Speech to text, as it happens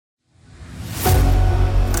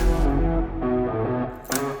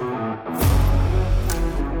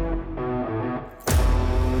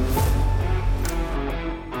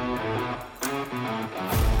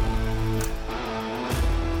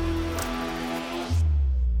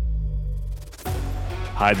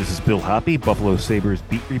Hi, this is Bill Hoppy, Buffalo Sabres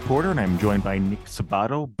beat reporter, and I'm joined by Nick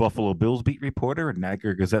Sabato, Buffalo Bills beat reporter and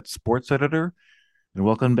Niagara Gazette sports editor. And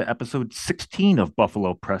welcome to episode 16 of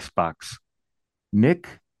Buffalo Press Box.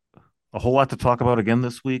 Nick, a whole lot to talk about again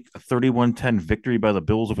this week. A 31-10 victory by the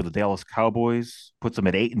Bills over the Dallas Cowboys puts them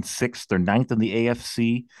at 8-6. They're ninth in the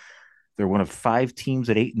AFC. They're one of five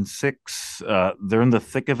teams at 8-6. They're in the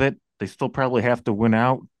thick of it. They still probably have to win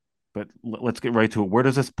out, but let's get right to it. Where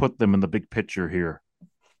does this put them in the big picture here?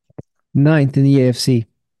 Ninth in the AFC.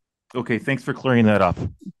 Okay, thanks for clearing that up.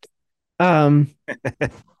 Um,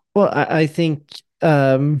 well, I think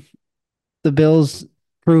the Bills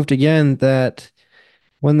proved again that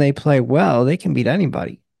when they play well, they can beat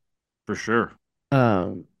anybody. For sure.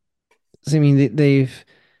 Um, so, I mean, they've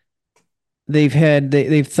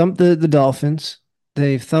thumped the Dolphins,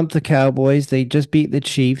 they've thumped the Cowboys, they just beat the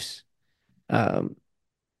Chiefs. Um,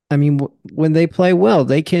 I mean, when they play well,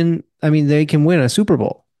 they can. I mean, they can win a Super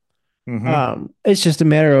Bowl. Hmm. It's just a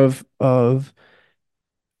matter of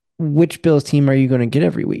which Bills team are you going to get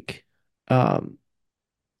every week. Um,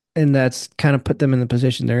 and that's kind of put them in the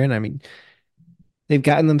position they're in. I mean, they've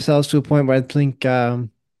gotten themselves to a point where I think they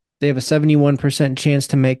have a 71% chance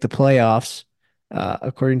to make the playoffs,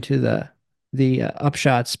 according to the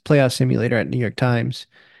Upshots playoff simulator at New York Times.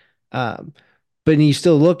 Um, but you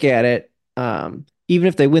still look at it, even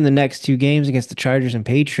if they win the next two games against the Chargers and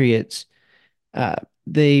Patriots, uh,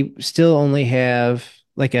 they still only have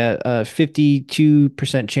like a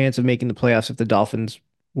 52% chance of making the playoffs if the Dolphins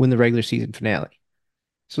win the regular season finale.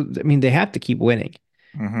 So, I mean, they have to keep winning.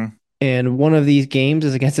 Hmm. And one of these games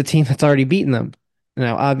is against a team that's already beaten them.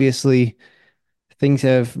 Now, obviously, things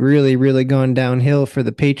have really, really gone downhill for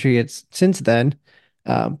the Patriots since then,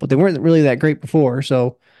 but they weren't really that great before.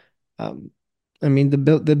 So, um, I mean, the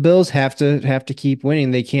Bills have to keep winning.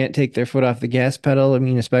 They can't take their foot off the gas pedal. I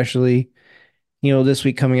mean, especially this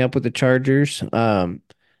week coming up with the Chargers.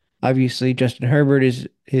 Obviously, Justin Herbert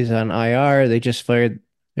is on IR. They just fired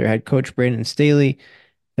their head coach Brandon Staley.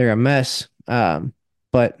 They're a mess.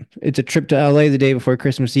 But it's a trip to LA the day before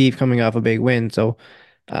Christmas Eve coming off a big win. So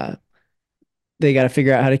uh, they got to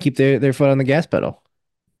figure out how to keep their foot on the gas pedal.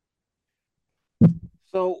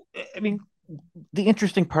 So, I mean, the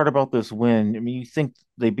interesting part about this win, I mean, you think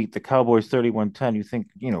they beat the Cowboys 31-10. You think,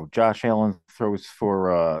 Josh Allen throws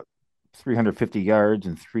for 350 yards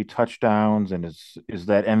and three touchdowns and is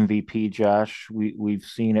that MVP, Josh? We've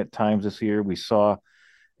seen at times this year. We saw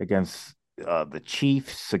against the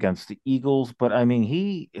Chiefs, against the Eagles, but I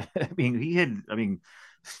mean,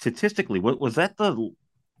 statistically, what was that the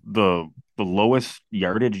the lowest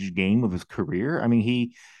yardage game of his career?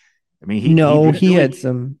 He No, didn't really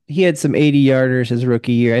he had some 80 yarders his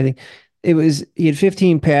rookie year. I think he had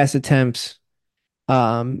 15 pass attempts.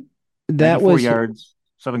 Um, that 94 was yards,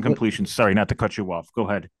 seven completions. Sorry, not to cut you off. Go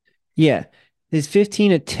ahead. yeah, his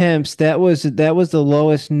 15 attempts. That was the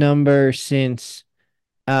lowest number since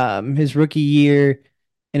his rookie year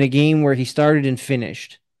in a game where he started and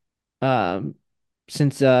finished. Um,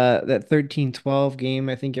 since that 13-12 game,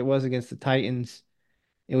 I think it was against the Titans.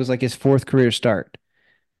 It was like his fourth career start.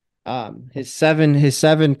 His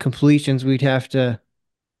seven completions, we'd have to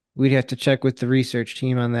check with the research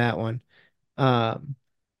team on that one. Um,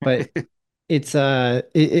 but it's the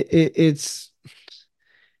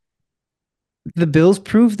Bills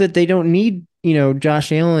prove that they don't need,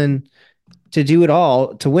 Josh Allen to do it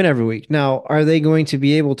all to win every week. Now, are they going to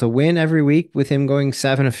be able to win every week with him going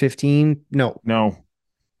 7 of 15? No. No.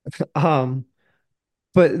 Um,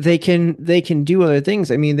 but they can do other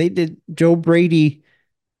things. I mean, they did Joe Brady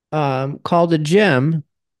called a gem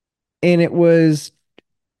and it was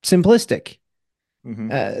simplistic. Hmm.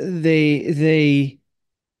 They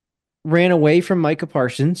ran away from Micah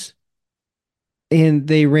Parsons and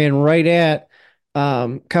they ran right at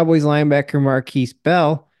Cowboys linebacker Marquise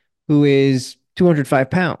Bell, who is 205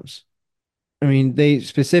 pounds. I mean, they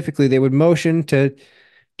would motion to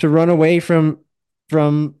run away from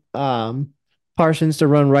Parsons to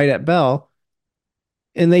run right at Bell,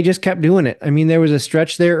 and they just kept doing it. I mean, there was a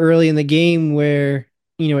stretch there early in the game where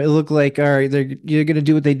it looked like all right, you're going to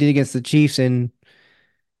do what they did against the Chiefs, and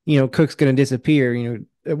Cook's going to disappear.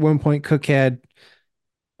 At one point, Cook had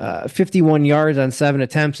 51 yards on seven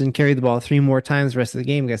attempts and carried the ball three more times the rest of the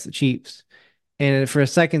game against the Chiefs. And for a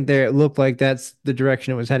second there, it looked like that's the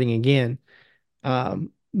direction it was heading again.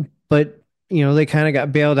 Um, but they kind of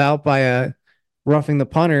got bailed out by a roughing the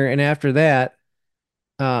punter, and after that,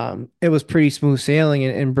 it was pretty smooth sailing,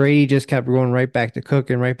 and Brady just kept going right back to Cook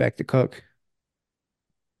and right back to Cook.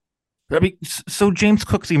 I mean, so James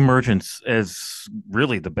Cook's emergence as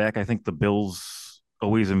really the back I think the Bills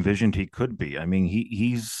always envisioned he could be. I mean,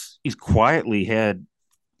 he's quietly had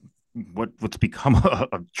what's become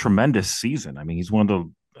a tremendous season. I mean, he's one of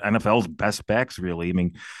the NFL's best backs, really. I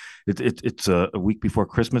mean, it's a week before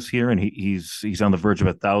Christmas here, and he's on the verge of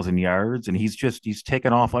 1,000 yards, and he's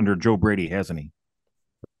taken off under Joe Brady, hasn't he?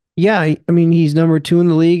 Yeah, I mean, he's number two in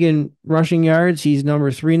the league in rushing yards. He's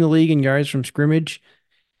number three in the league in yards from scrimmage.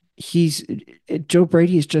 He's Joe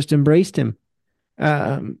Brady has just embraced him.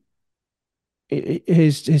 Um,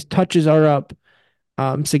 his touches are up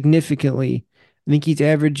significantly. I think he's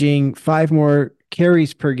averaging five more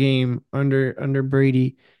carries per game under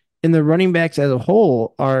Brady, and the running backs as a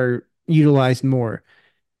whole are utilized more.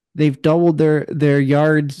 They've doubled their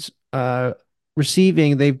yards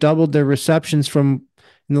receiving. They've doubled their receptions from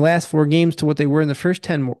in the last four games to what they were in the first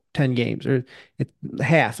 10 games, or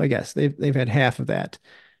half, I guess. They've had half of that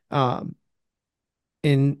um,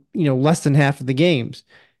 in less than half of the games.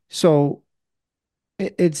 So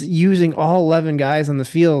it's using all 11 guys on the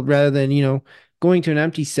field rather than going to an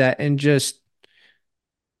empty set and just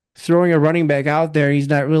throwing a running back out there. He's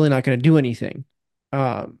not really not going to do anything.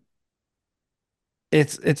 Um,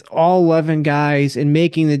 it's all 11 guys and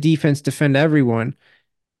making the defense defend everyone.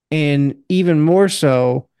 And even more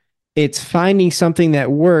so, it's finding something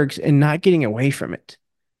that works and not getting away from it.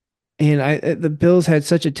 And the Bills had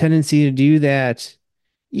such a tendency to do that.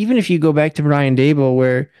 Even if you go back to Brian Dable,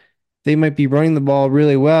 where they might be running the ball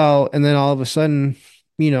really well, and then all of a sudden,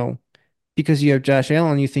 you know, because you have Josh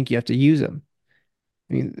Allen, you think you have to use him.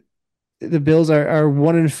 I mean, the Bills are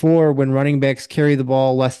 1-4 when running backs carry the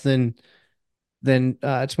ball less than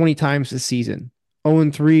 20 times this season.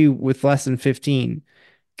 0-3 with less than 15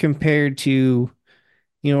 compared to,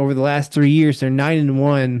 over the last 3 years, they're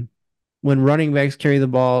 9-1 when running backs carry the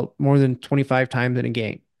ball more than 25 times in a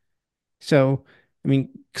game. So, I mean,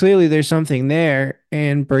 clearly there's something there,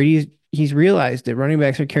 and he's realized that running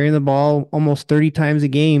backs are carrying the ball almost 30 times a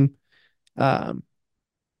game um,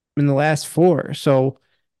 in the last four. So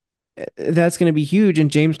that's going to be huge. And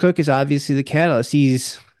James Cook is obviously the catalyst.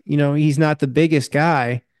 He's not the biggest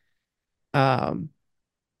guy, um,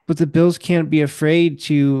 but the Bills can't be afraid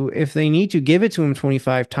to, if they need to, give it to him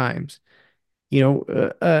 25 times.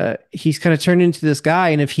 He's kind of turned into this guy,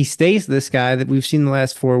 and if he stays this guy that we've seen the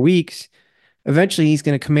last 4 weeks, eventually he's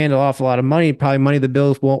going to command an awful lot of money, probably money the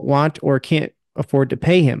Bills won't want or can't afford to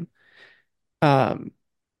pay him. Um,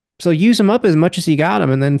 so use him up as much as you got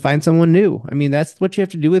him, and then find someone new. I mean, that's what you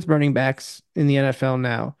have to do with running backs in the NFL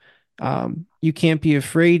now. You can't be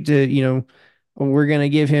afraid to, we're going to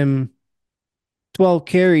give him 12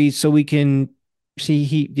 carries so we can see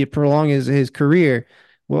he prolong his career.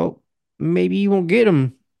 Well, maybe you won't get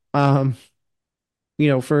him, um,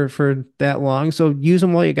 for that long. So use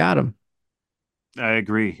him while you got him. I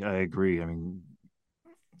agree. I agree. I mean,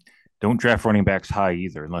 don't draft running backs high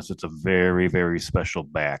either, unless it's a very, very special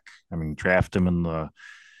back. I mean, draft him in the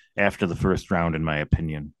after the first round, in my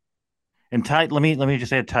opinion. And Ty, let me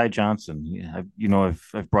just add Ty Johnson.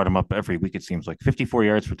 I've brought him up every week. It seems like 54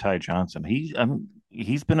 yards for Ty Johnson.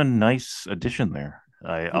 He's been a nice addition there.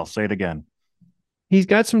 I'll say it again. He's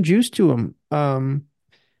got some juice to him.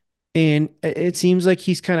 And it seems like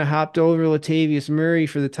he's kind of hopped over Latavius Murray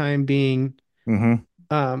for the time being.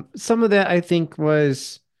 Mm-hmm. Some of that I think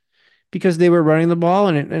was because they were running the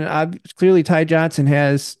ball, clearly Ty Johnson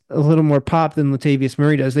has a little more pop than Latavius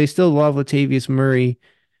Murray does. They still love Latavius Murray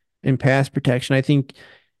in pass protection. I think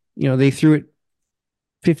they threw it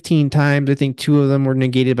 15 times. I think two of them were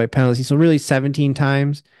negated by penalties, so really 17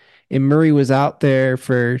 times. And Murray was out there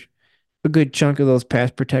for a good chunk of those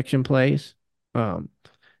pass protection plays. Um,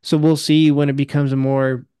 so we'll see when it becomes a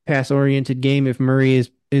more pass oriented game if Murray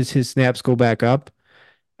is his snaps go back up.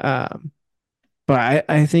 Um, but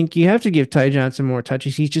I think you have to give Ty Johnson more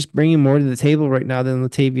touches. He's just bringing more to the table right now than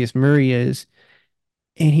Latavius Murray is,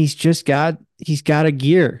 and he's got a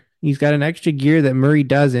gear. He's got an extra gear that Murray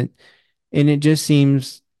doesn't, and it just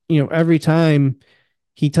seems every time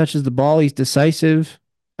he touches the ball, he's decisive.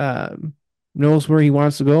 Knows where he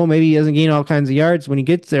wants to go. Maybe he doesn't gain all kinds of yards when he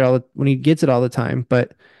gets there when he gets it all the time,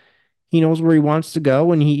 but he knows where he wants to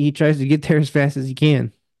go, and he tries to get there as fast as he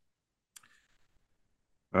can.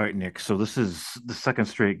 All right, Nick. So this is the second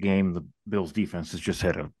straight game the Bills defense has just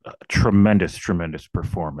had a tremendous, tremendous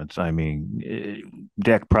performance. I mean,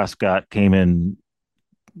 Dak Prescott came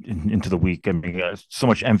into the week. I mean, so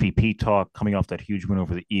much MVP talk coming off that huge win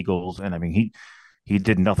over the Eagles, and I mean he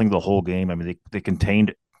did nothing the whole game. I mean, they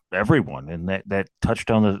contained everyone, and that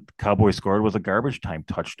touchdown the Cowboys scored was a garbage time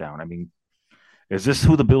touchdown. I mean, is this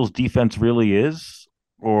who the Bills defense really is?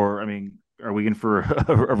 Or, I mean, are we in for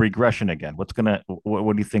a regression again? What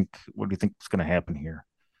do you think? What do you think is gonna happen here?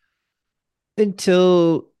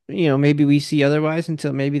 maybe we see otherwise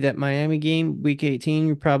until maybe that Miami game, week 18,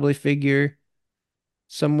 you probably figure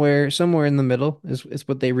somewhere in the middle is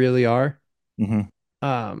what they really are. Hmm.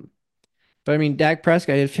 Um, but I mean, Dak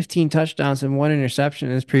Prescott had 15 touchdowns and one interception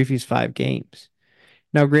in his previous 5 games.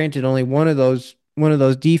 Now, granted, only one of those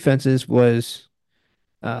defenses was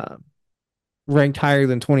uh, ranked higher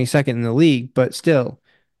than 22nd in the league, but still,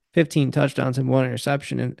 15 touchdowns and one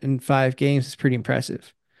interception in 5 games is pretty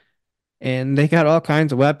impressive. And they got all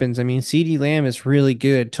kinds of weapons. I mean, CeeDee Lamb is really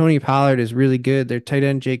good. Tony Pollard is really good. Their tight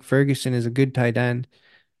end, Jake Ferguson, is a good tight end.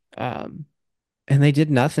 Um, and they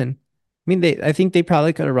did nothing. I mean, I think they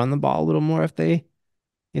probably could have run the ball a little more if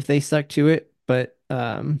they stuck to it, but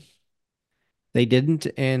they didn't.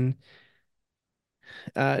 And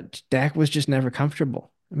Dak was just never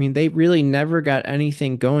comfortable. I mean, they really never got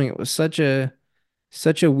anything going. It was such a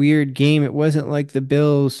weird game. It wasn't like the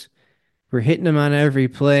Bills were hitting them on every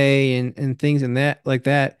play and things and that like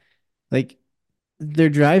that. Like their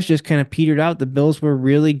drives just kind of petered out. The Bills were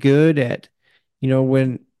really good at,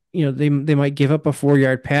 when they might give up a 4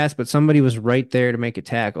 yard pass, but somebody was right there to make a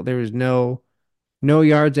tackle. There was no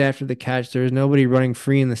yards after the catch. There was nobody running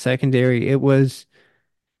free in the secondary. It was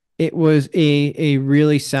a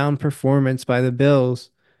really sound performance by the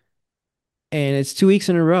Bills, and it's 2 weeks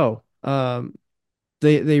in a row.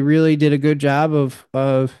 They really did a good job of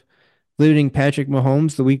limiting Patrick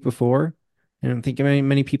Mahomes the week before. I don't think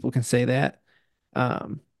many people can say that.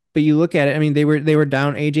 Um, but you look at it. I mean, they were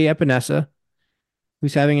down AJ Epinesa,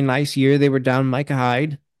 who's having a nice year. They were down Micah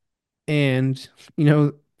Hyde, and you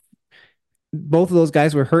know both of those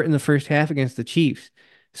guys were hurt in the first half against the Chiefs.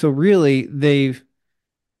 So really, they've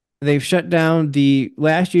shut down the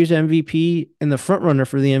last year's MVP and the front runner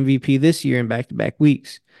for the MVP this year in back-to-back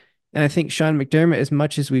weeks. And I think Sean McDermott, as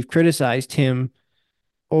much as we've criticized him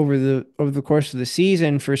over the course of the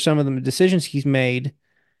season for some of the decisions he's made,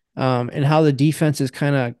 and how the defenses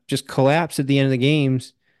kind of just collapse at the end of the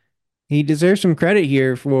games, he deserves some credit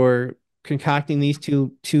here for concocting these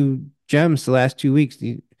two gems the last 2 weeks.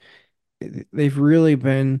 They've really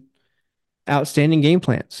been outstanding game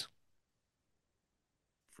plans.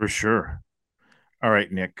 For sure. All right,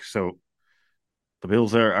 Nick. So the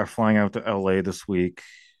Bills are flying out to LA this week.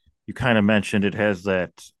 You kind of mentioned it has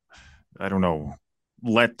that, I don't know,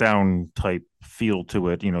 letdown type feel to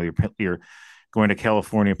it. You're going to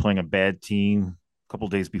California playing a bad team a couple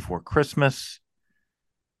days before Christmas.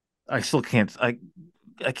 I still can't. I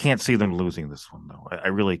can't see them losing this one though. I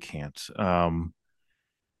really can't. Can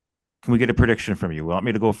we get a prediction from you? You want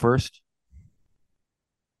me to go first?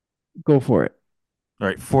 Go for it. All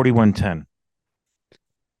right, 41-10.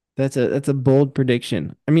 That's a bold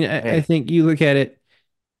prediction. I mean, I Hey, think you look at it,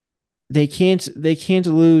 they can't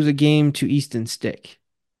lose a game to Easton Stick.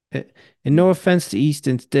 Uh, And no offense to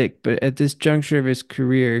Easton Stick, but at this juncture of his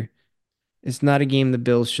career, it's not a game the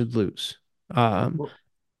Bills should lose. Um, well,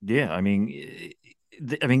 yeah. I mean,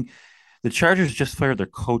 the Chargers just fired their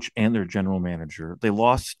coach and their general manager. They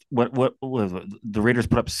lost. What was it? The Raiders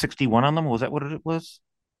put up 61 on them? Was that what it was?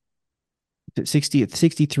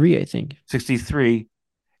 63, I think. 63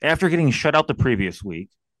 after getting shut out the previous week.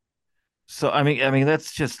 So I mean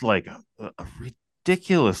that's just like a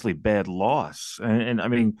ridiculously bad loss. And I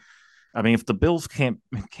mean if the Bills can't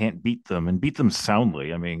beat them and beat them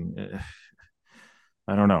soundly, I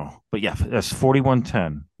don't know. But yeah, that's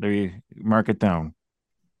 41-10. There you mark it down.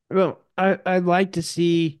 Well, I'd like to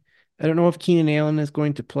see. I don't know if Keenan Allen is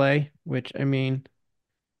going to play, which I mean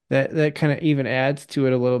that kind of even adds to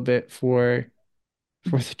it a little bit for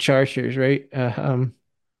the Chargers, right?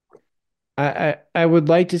 I would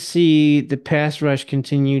like to see the pass rush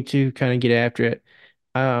continue to kind of get after it.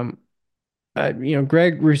 Um,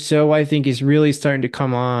 Greg Rousseau, I think, is really starting to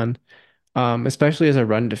come on, especially as a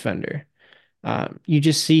run defender. You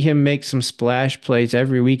just see him make some splash plays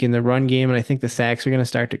every week in the run game, and I think the sacks are going to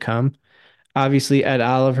start to come. Obviously, Ed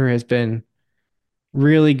Oliver has been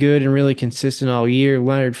really good and really consistent all year.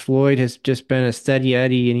 Leonard Floyd has just been a steady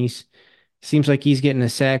Eddie, and he's seems like he's getting a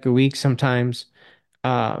sack a week sometimes.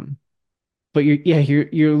 Um, but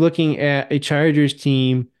you're looking at a Chargers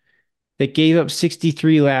team that gave up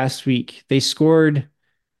 63 last week. They scored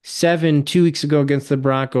 7 2 weeks ago against the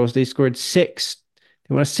Broncos. They scored six.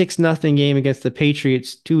 They won a 6-0 game against the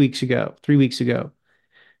Patriots 2 weeks ago, 3 weeks ago.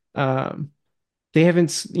 Um, they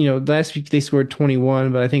haven't, last week they scored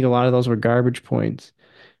 21, but I think a lot of those were garbage points.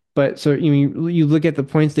 But so you look at the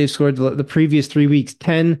points they've scored the previous 3 weeks: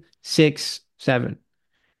 10, 6, 7.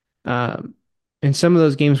 Um, and some of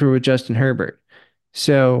those games were with Justin Herbert.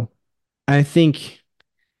 So I think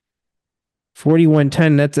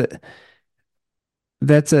 41-10,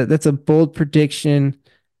 that's a bold prediction.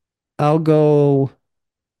 I'll go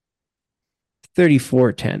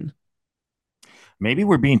 34-10. Maybe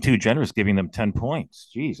we're being too generous giving them 10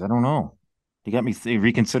 points. Jeez, I don't know. You got me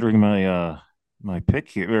reconsidering my pick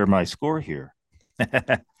here or my score here.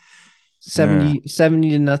 Yeah, 70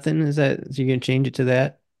 to nothing. Is that so you're gonna change it to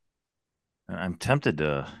that? I'm tempted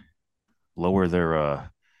to lower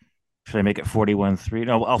their should I make it 41-3?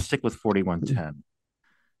 No, I'll stick with 41-10.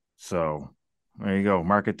 So there you go.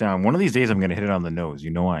 Mark it down. One of these days I'm gonna hit it on the nose.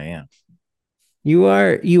 You know I am.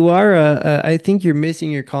 I think you're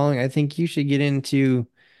missing your calling. I think you should get into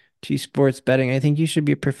to sports betting. I think you should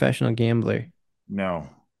be a professional gambler. No.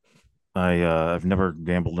 I've never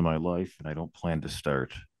gambled in my life and I don't plan to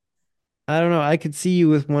start. I don't know. I could see you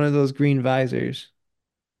with one of those green visors.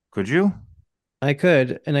 Could you? I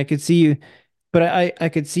could, and I could see you, but I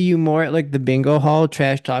could see you more at like the bingo hall,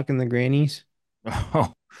 trash talking the grannies.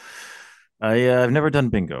 Oh, I've never done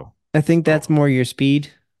bingo. I think So that's more your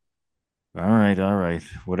speed. all right.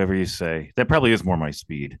 Whatever you say. That probably is more my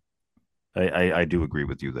speed. I do agree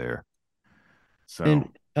with you there. So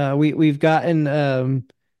And we've gotten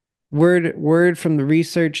word from the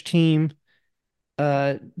research team.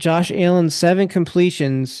 Josh Allen 7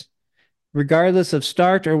 completions, regardless of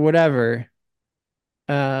start or whatever.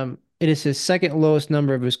 It is his second lowest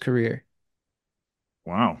number of his career.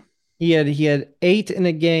 wow. He had 8 in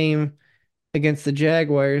a game against the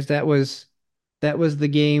Jaguars. That was the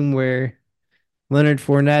game where Leonard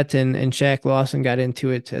Fournette and Shaq Lawson got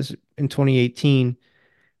into it as in 2018.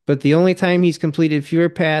 But the only time he's completed fewer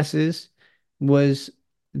passes was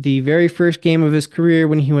the very first game of his career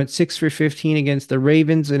when he went 6 for 15 against the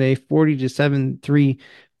Ravens in a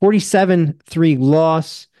 47-3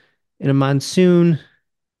 loss in a monsoon.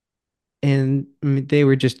 And I mean, they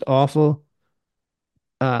were just awful.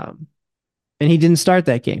 Um, and he didn't start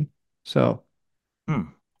that game. So Hmm.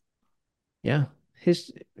 yeah,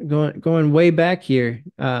 his going way back here.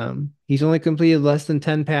 He's only completed less than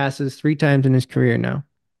 10 passes 3 times in his career now.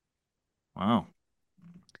 Wow.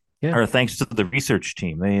 Yeah. Or thanks to the research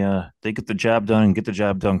team. They get the job done and get the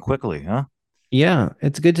job done quickly, huh? Yeah,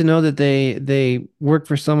 it's good to know that they work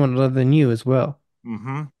for someone other than you as well.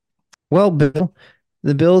 Mm-hmm. Well, Bill,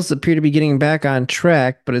 the Bills appear to be getting back on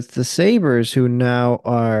track, but it's the Sabres who now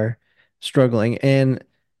are struggling. And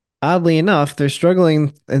oddly enough, they're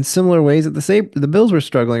struggling in similar ways that the Bills were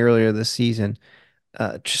struggling earlier this season.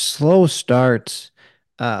 Just slow starts,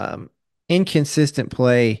 um, inconsistent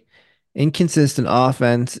play, inconsistent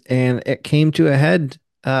offense, and it came to a head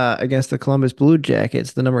against the Columbus Blue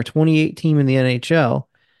Jackets, the number 28 team in the NHL.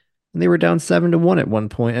 And they were down 7-1 at one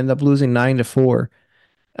point, ended up losing 9-4.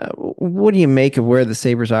 What do you make of where the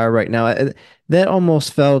Sabres are right now? That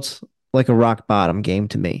almost felt like a rock bottom game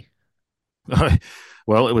to me.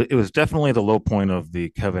 Well, it was definitely the low point of the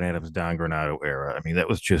Kevin Adams Don Granado era. I mean, that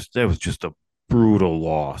was just a brutal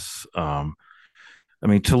loss. I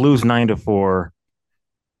mean, to lose 9-4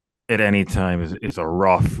 at any time is a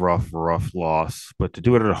rough loss. But to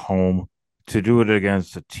do it at home, to do it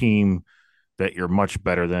against a team that you're much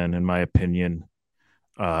better than, in my opinion,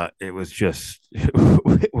 it was just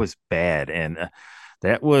it was bad. And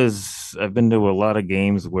that was I've been to a lot of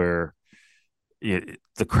games where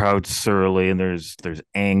the crowd's surly and there's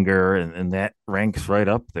anger and that ranks right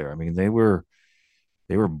up there. I mean, they were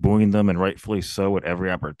booing them and rightfully so at every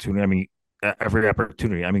opportunity. I mean, every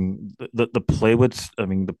opportunity. I mean, the play would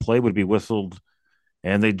the play would be whistled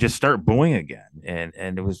and they'd just start booing again. And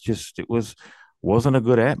it wasn't a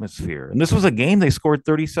good atmosphere. And this was a game they scored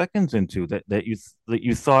 30 seconds into that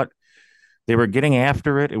you thought they were getting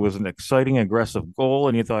after it. It was an exciting, aggressive goal,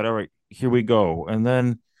 and you thought, all right, here we go. And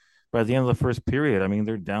then by the end of the first period, I mean,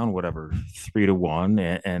 they're down whatever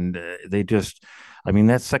 3-1, and they just, I mean,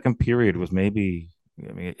 that second period was maybe.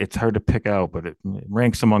 I mean, it's hard to pick out, but it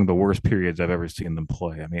ranks among the worst periods I've ever seen them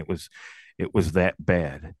play. I mean, it was that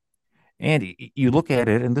bad. And you look at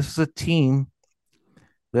it, and this is a team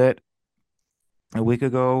that a week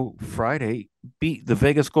ago, Friday, beat the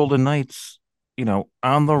Vegas Golden Knights,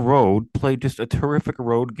 on the road, played just a terrific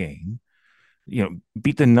road game,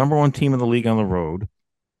 beat the number one team in the league on the road,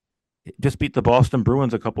 just beat the Boston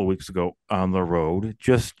Bruins a couple of weeks ago on the road,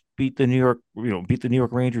 just beat the New York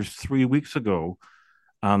Rangers 3 weeks ago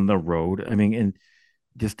on the road. I mean, and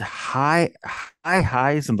just high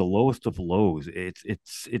highs and the lowest of lows.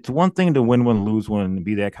 It's one thing to win one, lose one, and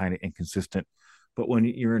be that kind of inconsistent. But when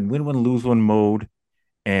you're in win one, lose one mode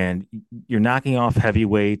and you're knocking off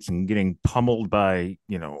heavyweights and getting pummeled by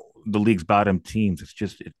the league's bottom teams,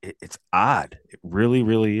 it's odd. It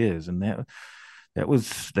really is, and that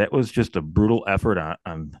was just a brutal effort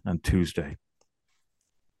on Tuesday.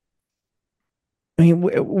 I mean,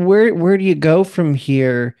 where do you go from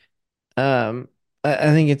here? Um,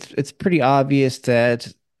 I think it's pretty obvious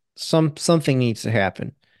that something needs to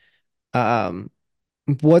happen. Um,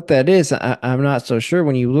 what that is, I'm not so sure.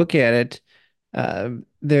 When you look at it,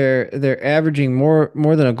 they're averaging more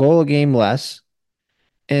than a goal a game less,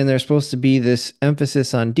 and they're supposed to be this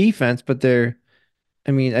emphasis on defense, but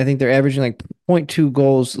I mean, I think they're averaging like zero point 0.2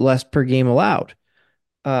 goals less per game allowed.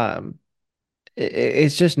 Um,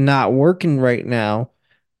 it's just not working right now.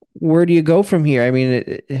 Where do you go from here? I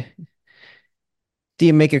mean, do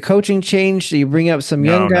you make a coaching change? Do you bring up some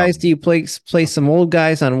young No, no. guys? Do you play some old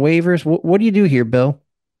guys on waivers? What do you do here, Bill?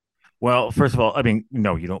 Well, first of all, I mean,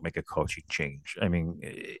 no, you don't make a coaching change. I mean,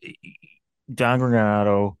 Don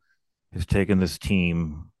Granato has taken this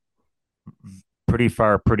team pretty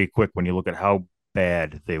far, pretty quick when you look at how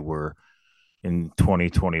bad they were in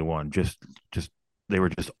 2021. Just they were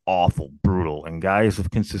just awful, brutal, and guys have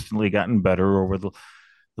consistently gotten better over the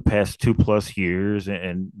past 2+ years,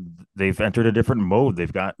 and they've entered a different mode.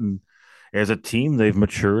 They've gotten as a team, they've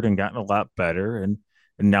matured and gotten a lot better, and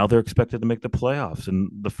now they're expected to make the playoffs. And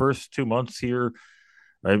the first 2 months here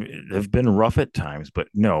have been rough at times, but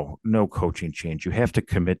no coaching change. You have to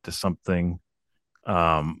commit to something.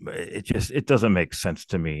 It doesn't make sense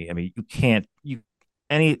to me. I mean, you can't you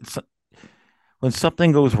any when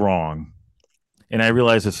something goes wrong, and I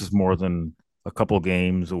realize this is more than a couple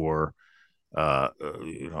games or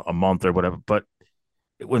a month or whatever, but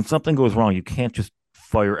when something goes wrong, you can't just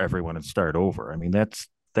fire everyone and start over. I mean, that's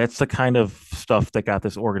the kind of stuff that got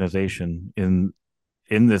this organization in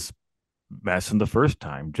this mess in the first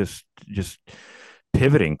time. Just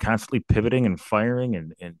pivoting, constantly pivoting and firing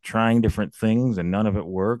and trying different things, and none of it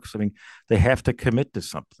works. I mean, they have to commit to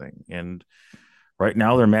something. And right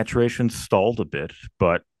now their maturation stalled a bit,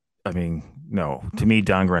 but I mean, no, to me,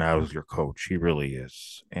 Don Granato is your coach. He really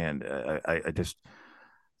is. And I just,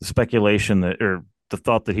 the speculation that, or the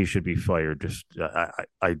thought that he should be fired, just,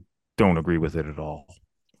 I don't agree with it at all.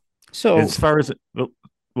 As So, far as,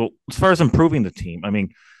 well, as far as improving the team, I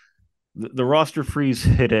mean, the roster freeze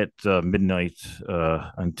hit at midnight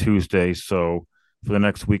on Tuesday. So for the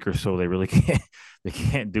next week or so, they really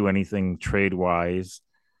can't do anything trade wise.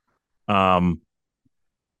 Um,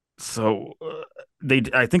 so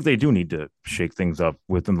I think they do need to shake things up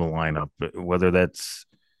within the lineup, whether that's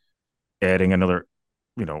adding another,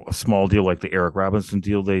 a small deal like the Eric Robinson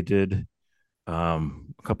deal they did a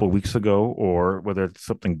couple of weeks ago, or whether it's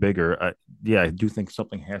something bigger. Yeah, I do think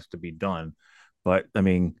something has to be done, but I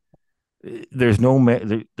mean, there's no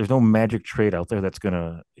magic trade out there that's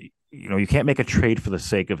gonna, you can't make a trade for the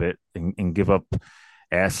sake of it and give up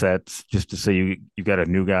assets just to say you got a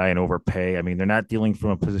new guy and overpay. I mean, they're not dealing from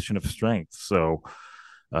a position of strength. So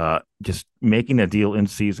just making a deal in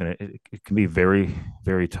season, it can be very,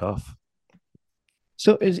 very tough.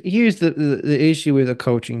 here's the issue with a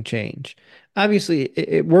coaching change. Obviously,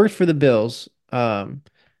 it worked for the Bills. When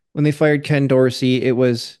they fired Ken Dorsey, it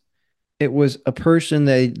was a person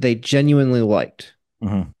they genuinely liked,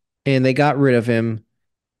 Mm-hmm. and they got rid of him,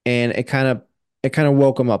 and it kind of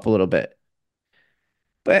woke him up a little bit.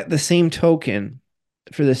 But at the same token,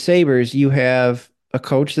 for the Sabres, you have a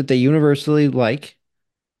coach that they universally like,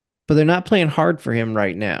 but they're not playing hard for him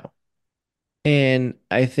right now. And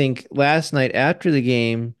I think last night after the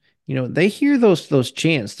game, they hear those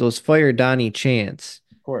chants, those fire Donnie chants,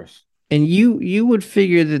 Of course. and you would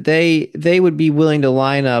figure that they would be willing to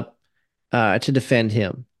line up to defend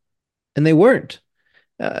him, and they weren't.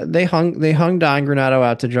 They hung Don Granato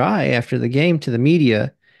out to dry after the game to the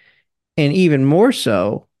media, and even more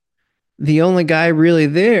so, the only guy really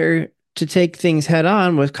there to take things head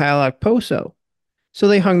on was Kyle Okposo. So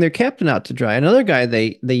they hung their captain out to dry, another guy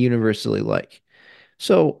they universally like.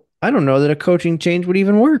 So I don't know that a coaching change would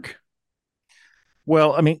even work.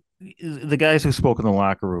 Well, I mean, the guys who spoke in the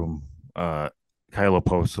locker room, Kyle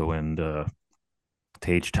Oposo and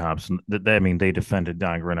Tage Thompson, I mean, they defended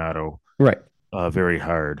Don Granato Right. very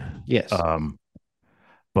hard. Yes. Um,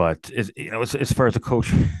 but as far as a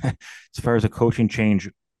coach, as far as a coaching change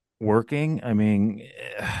working, I mean,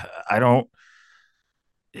 I don't.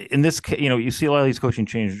 In this case, you see a lot of these coaching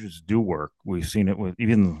changes do work. We've seen it with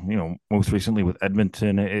even, most recently with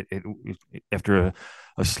Edmonton. After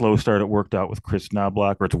a slow start, it worked out with Chris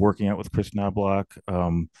Knobloch, or it's working out with Chris Knobloch.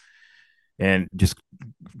 And just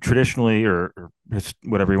traditionally, or just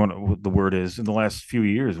whatever you want, what the word is, in the last few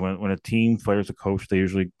years, when a team fires a coach, they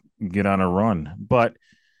usually get on a run. But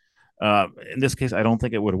in this case, I don't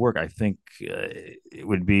think it would work. I think it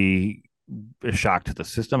would be a shock to the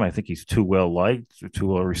system. I think he's too well liked, too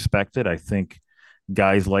well respected. I think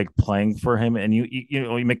guys like playing for him, and you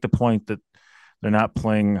make the point that they're not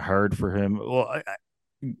playing hard for him. Well,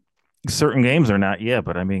 certain games are not, yeah,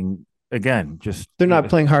 but I mean. again, just They're not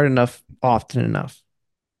playing hard enough often enough.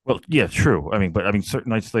 well, yeah, true. I mean, but I mean, certain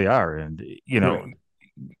nights they are, and Right.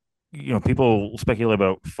 people speculate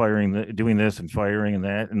about doing this and firing and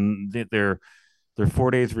that, and they're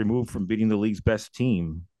 4 days removed from beating the league's best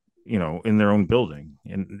team, in their own building,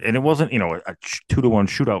 and it wasn't, a 2-1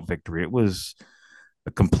 shootout victory. It was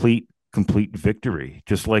a complete victory,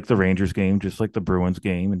 just like the Rangers game, just like the Bruins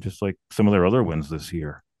game, and just like some of their other wins this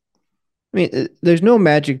year. I mean, there's no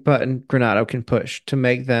magic button Granado can push to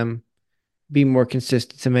make them be more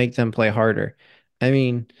consistent, to make them play harder. I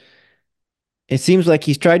mean, it seems like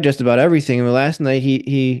he's tried just about everything. I mean, last night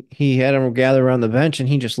he had them gather around the bench and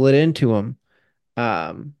he just lit into them.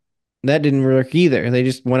 Um, that didn't work either. They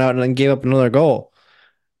just went out and then gave up another goal.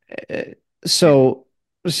 Uh, Yeah. So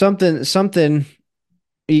something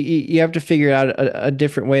you have to figure out a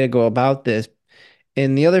different way to go about this.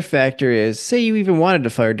 And the other factor is, say you even wanted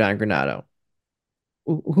to fire Don Granado,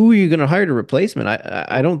 who are you going to hire to replacement?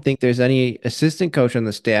 I Well, don't think there's any assistant coach on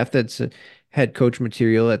the staff that's head coach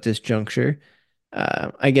material at this juncture.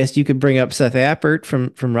 I guess you could bring up Seth Appert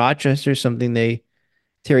from Rochester, something they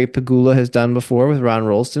Terry Pagula has done before with Ron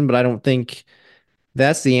Rolston, but I don't think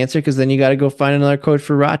that's the answer because then you got to go find another coach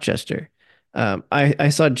for Rochester. I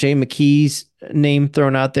saw Jay McKee's name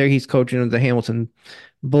thrown out there. He's coaching the Hamilton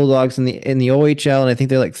Bulldogs in the OHL, and I think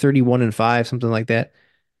they're like 31-5, something like that.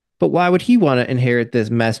 But why would he want to inherit this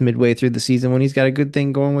mess midway through the season when he's got a good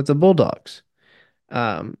thing going with the Bulldogs?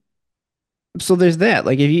 Um, so there's that.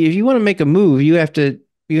 Like if you want to make a move, you have to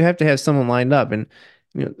have someone lined up. And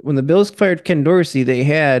when the Bills fired Ken Dorsey, they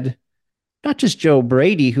had not just Joe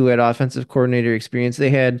Brady, who had offensive coordinator experience.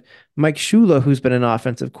 They had Mike Shula, who's been an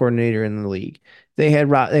offensive coordinator in the league. They have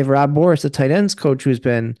Rob Morris, the tight ends coach, who's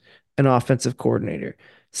been an offensive coordinator.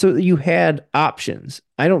 So you had options.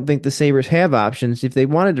 I don't think the Sabres have options if they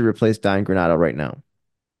wanted to replace Don Granado right now.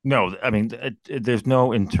 no, I mean, there's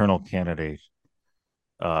no internal candidate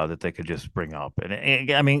that they could just bring up,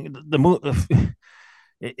 and I mean, the move,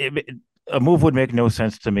 it, it, a move would make no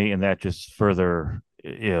sense to me, and that just further,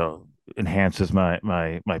 enhances my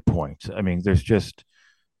point. I mean, there's just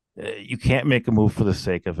you can't make a move for the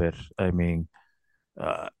sake of it. I mean,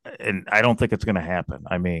 uh, and I don't think it's going to happen.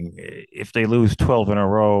 I mean, if they lose 12 in a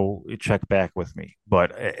row, check back with me.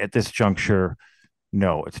 But at this juncture,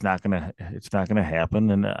 no, it's not gonna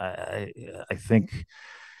happen. And I think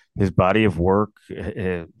his body of work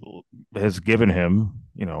has given him,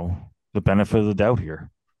 the benefit of the doubt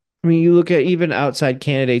here. I mean, you look at even outside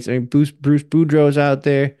candidates. I mean, Bruce Boudreau's out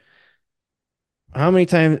there. How many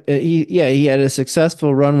times he had a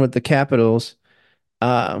successful run with the Capitals,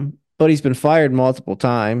 but he's been fired multiple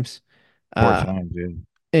times. Four Uh, times, dude.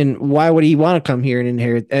 and why would he want to come here and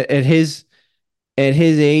inherit at his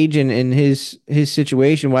age and in his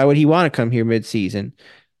situation? Why would he want to come here mid-season?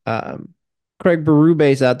 Um, Craig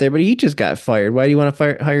Berube's out there, but he just got fired. Why do you want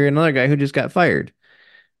to hire another guy who just got fired?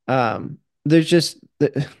 There's just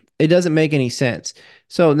it doesn't make any sense.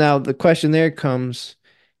 So now the question there comes: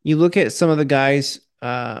 you look at some of the guys.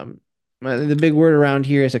 The big word around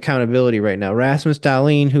here is accountability right now. Rasmus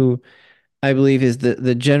Dahlin, who I believe is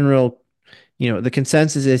the general, the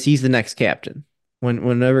consensus is he's the next captain.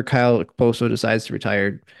 Whenever Kyle Poso decides to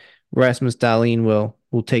retire, Rasmus Dahlin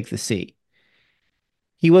will take the seat.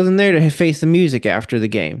 He wasn't there to face the music after the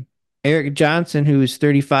game. Eric Johnson, who's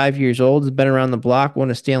 35 years old, has been around the block,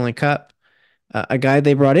 won a Stanley Cup, a guy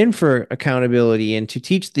they brought in for accountability and to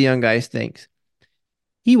teach the young guys things.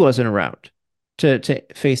 He wasn't around to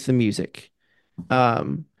face the music.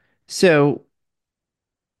 Um, so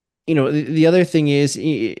the other thing is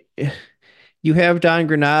you have Don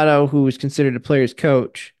Granado, who is considered a player's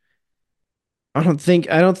coach. I don't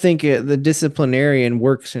think the disciplinarian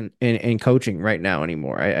works in coaching right now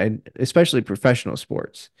anymore. Especially professional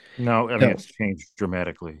sports. No, I mean So it's changed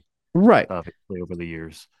dramatically, right, obviously over the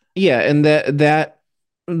years. yeah, and that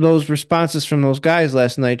those responses from those guys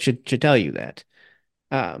last night should tell you that.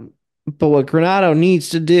 But what Granado needs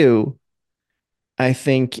to do, I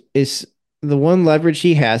think, is the one leverage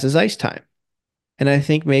he has is ice time. And I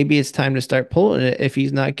think maybe it's time to start pulling it if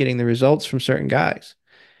he's not getting the results from certain guys.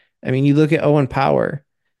 I mean, you look at Owen Power,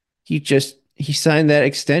 he signed that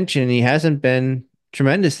extension and he hasn't been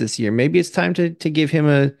tremendous this year. Maybe it's time to give him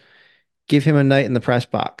a night in the press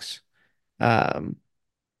box. Um,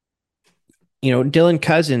 Dylan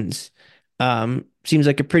Cousins seems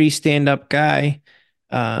like a pretty stand-up guy.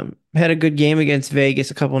 Had a good game against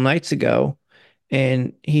Vegas a couple nights ago,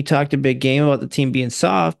 and he talked a big game about the team being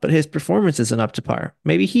soft, but his performance isn't up to par.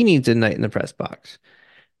 Maybe he needs a night in the press box.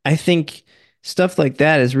 I think stuff like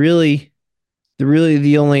that is really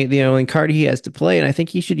the only card he has to play, and I think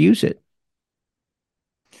he should use it.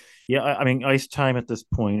 Yeah, I mean, ice time at this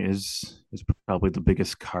point is probably the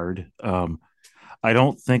biggest card. I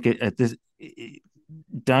don't think it at this.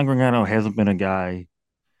 Don Gringano hasn't been a guy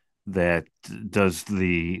that does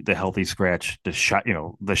the healthy scratch, the shot,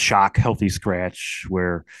 the shock healthy scratch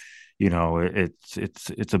where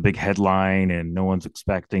it's a big headline and no one's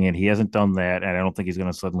expecting it. He hasn't done that, and I don't think he's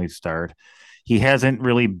going to suddenly start. He hasn't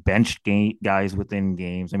really benched guys within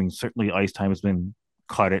games. I mean, certainly ice time has been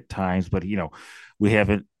cut at times, but we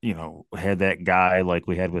haven't had that guy like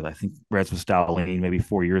we had with I think Rasmus Dahlin maybe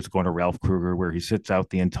 4 years ago to Ralph Kruger where he sits out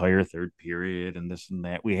the entire third period and this and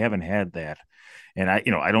that. We haven't had that, and I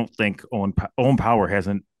don't think Owen Power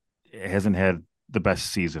hasn't had the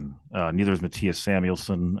best season. Neither is Matthias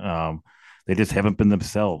Samuelson. They just haven't been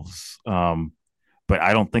themselves. But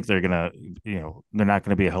I don't think they're not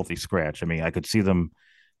gonna be a healthy scratch. I mean, I could see them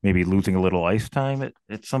maybe losing a little ice time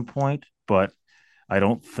at some point, but I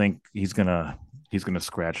don't think he's gonna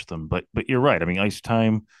scratch them. But you're right. I mean, ice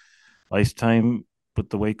time. But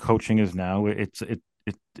the way coaching is now, it's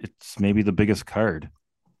maybe the biggest card.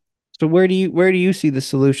 So where do you see the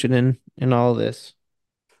solution in all of this?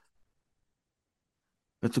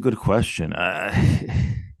 That's a good question. I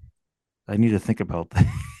need to think about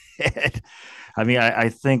that. I mean, I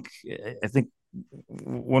think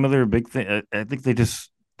one of their big thing. I think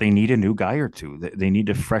they need a new guy or two. They need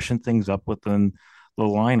to freshen things up within the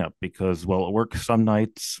lineup because it works some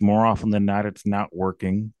nights. More often than not, it's not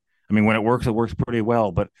working. I mean, when it works pretty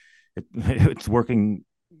well, but it's working.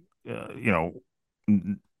 You know,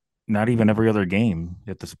 not even every other game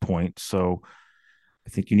at this point. So I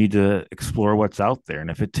think you need to explore what's out there, and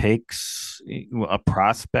if it takes a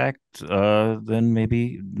prospect, then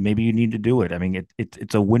maybe you need to do it. I mean,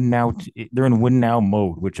 it's a win now. They're in win now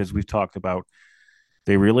mode, which, as we've talked about,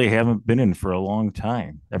 they really haven't been in for a long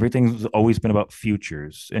time. Everything's always been about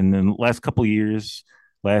futures, and in the last couple of years,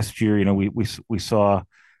 last year, we saw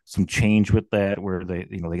some change with that, where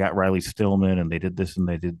they got Riley Stillman, and they did this and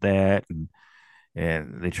they did that,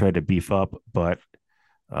 and they tried to beef up, but.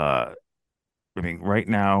 Uh, I mean, right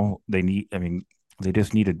now they need. I mean, they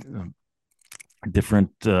just need a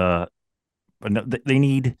different. They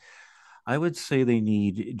need. I would say they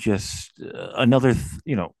need just another.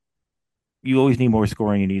 You always need more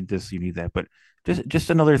scoring. You need this. You need that. But just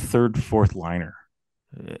another third, fourth liner.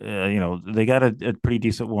 They got a pretty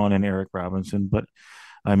decent one in Eric Robinson, but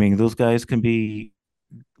I mean, those guys can be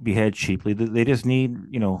had cheaply. They just need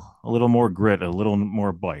a little more grit, a little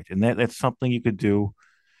more bite, and that's something you could do.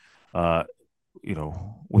 Uh,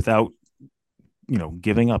 without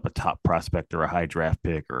giving up a top prospect or a high draft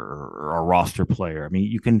pick or a roster player. I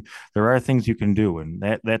mean, there are things you can do, and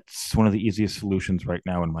that's one of the easiest solutions right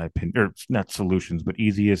now, in my opinion, or not solutions, but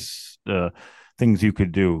easiest things you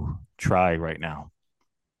could do. Try right now.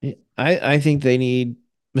 I think they need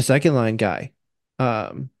a second line guy.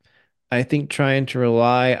 Um, I think trying to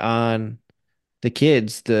rely on the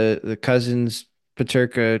kids, the Cousins,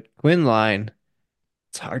 Paterka, Quinn line,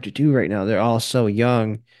 it's hard to do right now. They're all so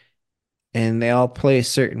young and they all play a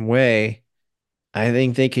certain way. I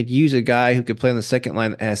think they could use a guy who could play on the second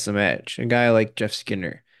line that has some edge, a guy like Jeff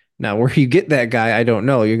Skinner. Now, where you get that guy, I don't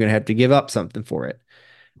know. You're going to have to give up something for it.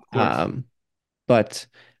 Of course. Um, but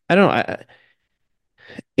I don't know.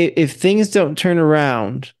 If things don't turn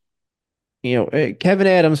around, Kevin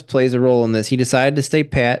Adams plays a role in this. He decided to stay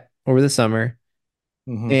pat over the summer,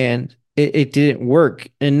 Mm-hmm. and it didn't work.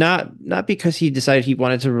 And not because he decided he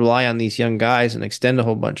wanted to rely on these young guys and extend a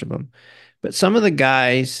whole bunch of them, but some of the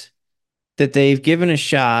guys that they've given a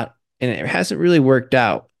shot and it hasn't really worked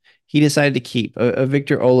out. He decided to keep a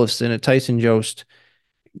Victor Olofsson, a Tyson Jost,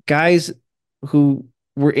 guys who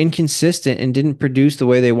were inconsistent and didn't produce the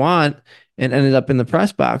way they want and ended up in the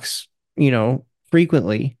press box,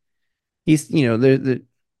 frequently. He's, they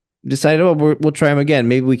decided, oh, we'll try him again.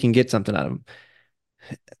 Maybe we can get something out of him.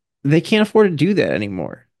 They can't afford to do that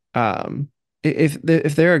anymore. If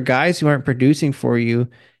there are guys who aren't producing for you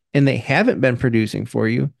and they haven't been producing for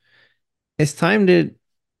you, it's time to.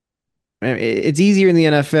 I mean, it's easier in the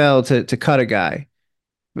NFL to cut a guy.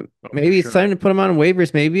 Oh, for Maybe it's sure. time to put him on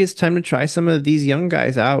waivers. Maybe it's time to try some of these young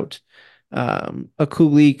guys out. A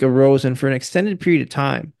Kubalik, a Rosen for an extended period of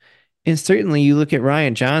time. And certainly you look at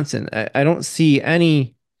Ryan Johnson. I don't see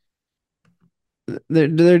any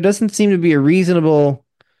there doesn't seem to be a reasonable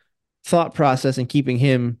thought process in keeping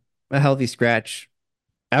him a healthy scratch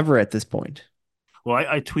ever at this point. Well,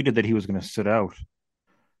 I tweeted that he was going to sit out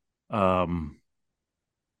um,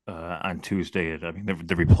 on Tuesday. I mean,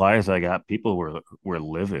 the replies I got, people were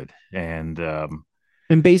livid, and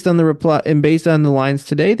And based on the reply and based on the lines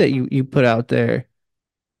today that you put out there,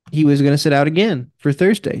 he was going to sit out again for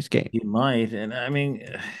Thursday's game. He might, and I mean,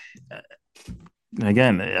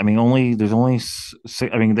 again, I mean, only there's only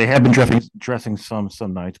six, I mean, they have been dressing some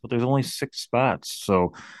nights, but there's only six spots,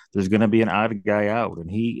 so there's going to be an odd guy out, and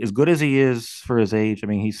he, as good as he is for his age, I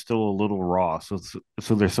mean, he's still a little raw, so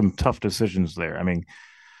there's some tough decisions there. I mean,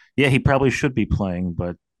 yeah, he probably should be playing,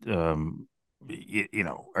 but are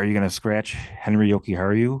you going to scratch Henry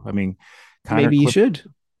Yokiharu? I mean, Connor Maybe you Cliff, should.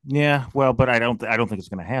 yeah, well, but I don't think it's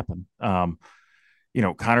going to happen.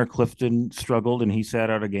 Connor Clifton struggled and he sat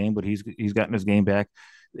out a game, but he's gotten his game back.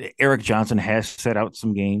 Eric Johnson has set out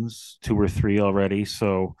some games, two or three already.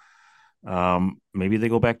 So maybe they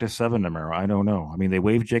go back to seven tomorrow. I don't know. I mean, they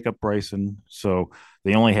waived Jacob Bryson, so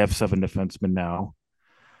they only have seven defensemen now.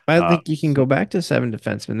 I don't Uh, think you can go back to seven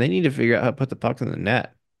defensemen. They need to figure out how to put the puck in the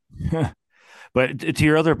net. but to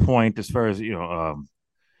your other point, as far as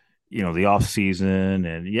the off season,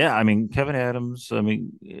 and yeah, I mean Kevin Adams. I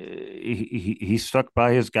mean, he stuck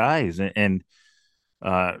by his guys, and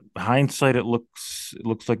hindsight, it looks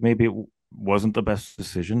like maybe it wasn't the best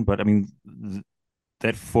decision, but I mean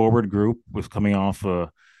that forward group was coming off uh,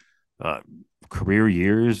 career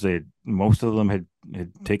years. Most of them had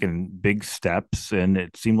taken big steps, and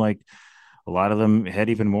it seemed like a lot of them had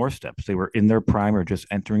even more steps. They were in their prime or just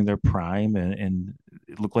entering their prime, and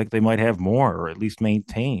it looked like they might have more or at least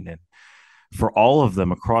maintain. And for all of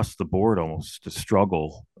them across the board, almost to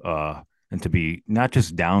struggle and to be not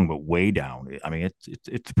just down but way down. I mean,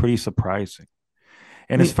 it's pretty surprising.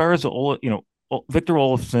 I And as mean, far as Victor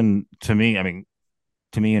Olofsson, to me,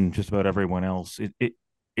 and just about everyone else,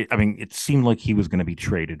 I mean, it seemed like he was going to be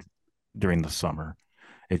traded during the summer.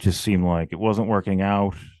 It just seemed like it wasn't working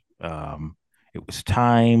out. Um, it was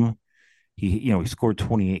time. He scored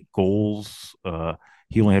 28 goals.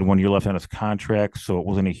 He only had 1 year left on his contract, so it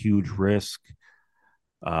wasn't a huge risk.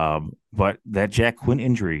 But that Jack Quinn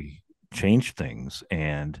injury changed things,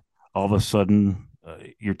 and all of a sudden,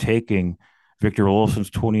 you're taking Victor Olofsson's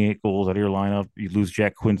 28 goals out of your lineup. You lose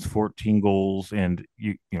Jack Quinn's 14 goals, and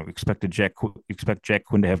expect Jack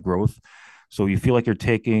Quinn to have growth. So you feel like you're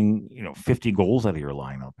taking 50 goals out of your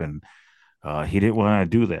lineup, and he didn't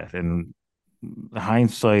want to do that. And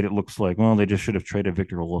hindsight, it looks like, well, they just should have traded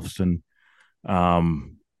Victor Olofsson.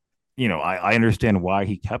 Um, I understand why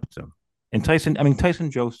he kept him. And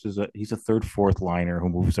Tyson Jost he's a third, fourth liner who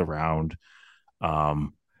moves around.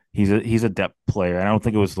 Um, he's a depth player. I don't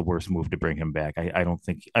think it was the worst move to bring him back. I don't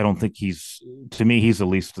think he's, to me, he's the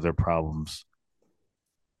least of their problems.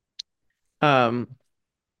 um,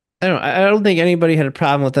 I don't think anybody had a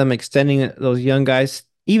problem with them extending those young guys,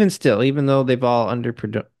 even still, even though they've all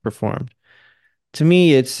underperformed. To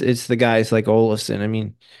me, it's the guys like Olafson. I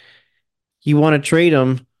mean, you want to trade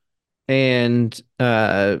them, and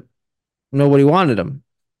nobody wanted them.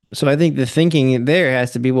 So I think the thinking there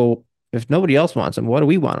has to be, well, if nobody else wants them, what do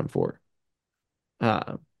we want them for?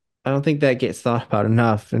 Uh, I don't think that gets thought about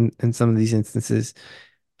enough in some of these instances.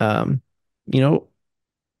 Um, you know,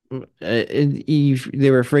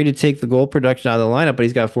 they were afraid to take the goal production out of the lineup, but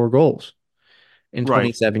he's got 4 goals in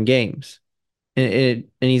Right. 27 games, and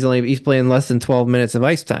he's playing less than 12 minutes of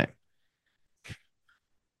ice time.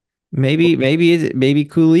 Maybe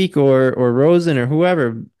Kulik or Rosen or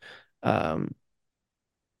whoever, um,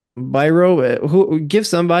 Byro, who give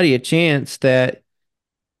somebody a chance that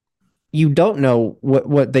you don't know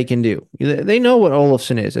what they can do. They know what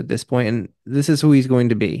Olafson is at this point, and this is who he's going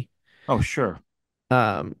to be. Oh, sure.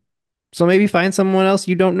 Um, so maybe find someone else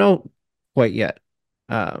you don't know quite yet.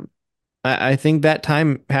 Um, I think that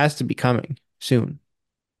time has to be coming soon.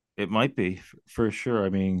 It might be for sure. I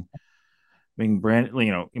mean,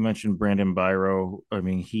 you mentioned Brandon Byro. I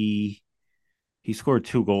mean, he scored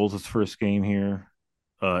two goals his first game here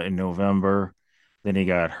in November. Then he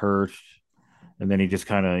got hurt, and then he just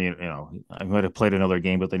kind of I might have played another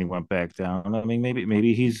game, but then he went back down. I mean,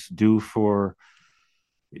 maybe he's due for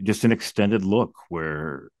just an extended look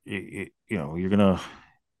where you're gonna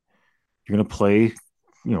play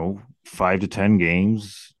 5 to 10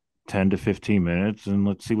 games, 10 to 15 minutes, and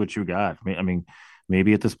let's see what you got. I mean,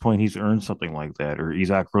 maybe at this point he's earned something like that, or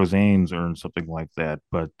Isaac Rosene's earned something like that.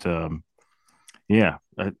 But yeah,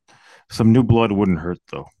 some new blood wouldn't hurt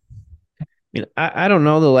though. mean, I don't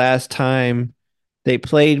know the last time they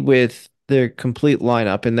played with their complete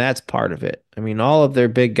lineup, and that's part of it. I mean, all of their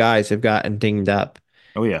big guys have gotten dinged up.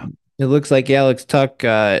 Oh yeah. It looks like Alex Tuck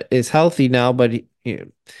is healthy now, but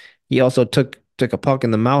he also took a puck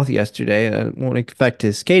in the mouth yesterday. It won't affect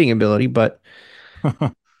his skating ability, but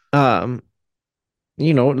um,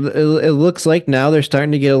 it looks like now they're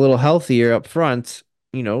starting to get a little healthier up front.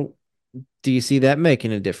 You know, do you see that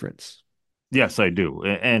making a difference? Yes, I do.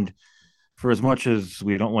 And for as much as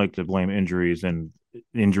we don't like to blame injuries, and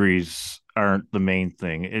injuries aren't the main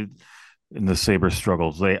thing in the Sabres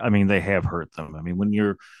struggles, they have hurt them.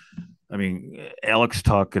 I mean, Alex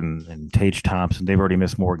Tuck and Tage Thompson, they've already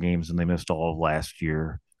missed more games than they missed all of last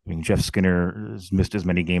year. I mean, Jeff Skinner has missed as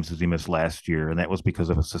many games as he missed last year, and that was because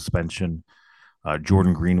of a suspension.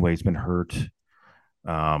 Jordan Greenway's been hurt.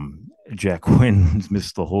 Jack Quinn's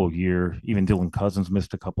missed the whole year. Even Dylan Cousins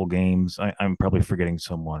missed a couple games. I'm probably forgetting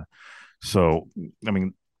someone. So, I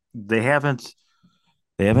mean, they haven't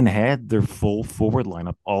they haven't had their full forward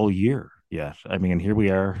lineup all year yet. I mean, here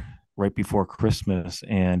we are right before Christmas,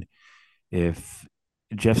 and if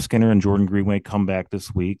Jeff Skinner and Jordan Greenway come back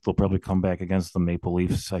this week, they'll probably come back against the Maple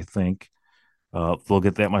Leafs. I think they'll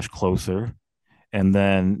get that much closer. And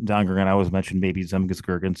then Don Gargano was mentioned maybe Zemgus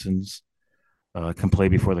Girgensons can play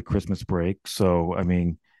before the Christmas break. So, I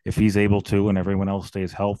mean, if he's able to and everyone else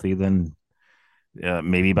stays healthy, then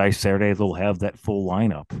maybe by Saturday they'll have that full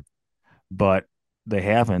lineup. But they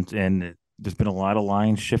haven't, and there's been a lot of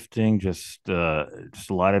line shifting, just a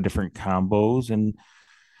lot of different combos. And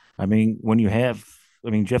I mean,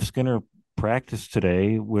 Jeff Skinner practiced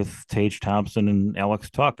today with Tage Thompson and Alex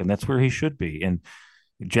Tuck, and that's where he should be. And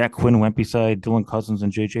Jack Quinn went beside Dylan Cousins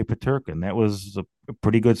and JJ Peterkin. That was a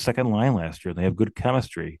pretty good second line last year. They have good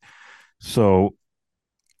chemistry. So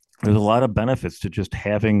there's a lot of benefits to just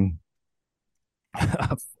having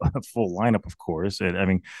a full lineup, of course.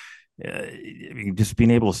 And just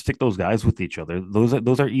being able to stick those guys with each other,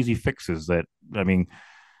 those are easy fixes.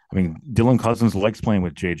 Dylan Cousins likes playing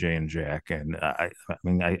with JJ and Jack, and I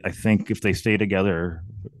think if they stay together,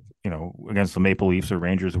 against the Maple Leafs or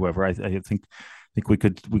Rangers, whoever, I think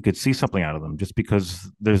we could see something out of them just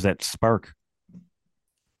because there's that spark.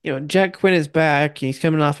 Jack Quinn is back. He's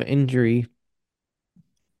coming off an injury.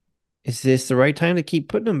 Is this the right time to keep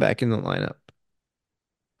putting him back in the lineup?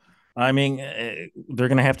 I mean, they're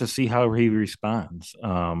going to have to see how he responds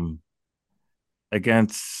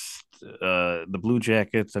against the Blue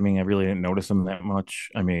Jackets. I mean, I really didn't notice him that much.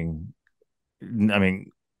 You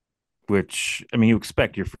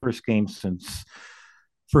expect your first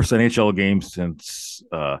NHL game since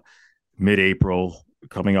mid-April,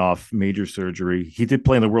 coming off major surgery. He did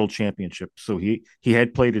play in the World Championship, so he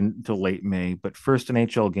had played until late May, but first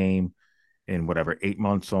NHL game in whatever 8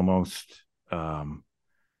 months almost.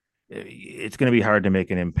 It's going to be hard to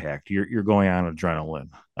make an impact. You're going on adrenaline.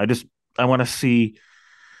 I want to see.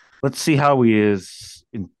 Let's see how he is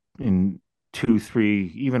in 2,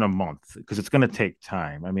 3, even a month, because it's going to take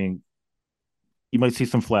time. I mean, you might see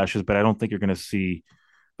some flashes, but I don't think you're going to see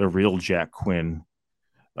the real Jack Quinn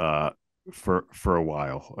uh, for a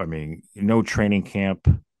while. I mean, no training camp,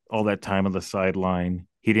 all that time on the sideline.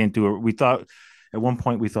 He didn't do it. We thought at one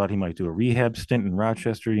point he might do a rehab stint in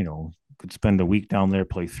Rochester. Could spend a week down there,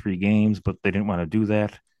 play 3 games, but they didn't want to do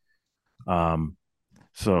that.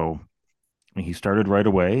 So he started right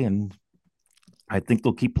away, and I think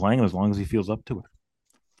they'll keep playing him as long as he feels up to it.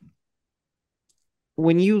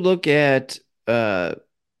 When you look at the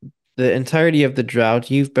entirety of the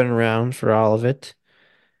drought, you've been around for all of it.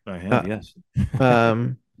 I Uh, have, yes.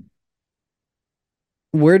 um,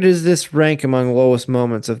 where does this rank among lowest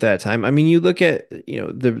moments of that time? I mean, you look at,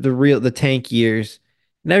 the tank years,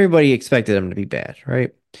 and everybody expected them to be bad,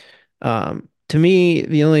 right? To me,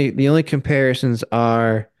 the only comparisons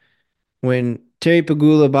are when Terry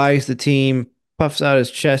Pagula buys the team, puffs out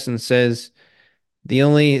his chest and says, the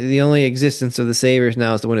only existence of the Sabres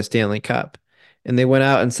now is to win a Stanley Cup. And they went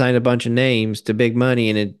out and signed a bunch of names to big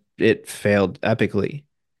money, and it failed epically.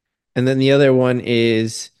 And then the other one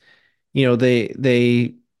is,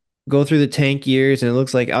 they go through the tank years, and it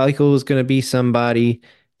looks like Eichel was going to be somebody.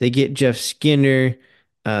 They get Jeff Skinner.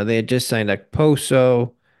 They had just signed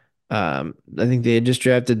Okposo. I think they had just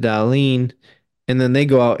drafted Dahlin, and then they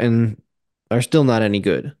go out and are still not any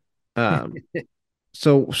good. Um,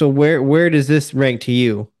 so where does this rank to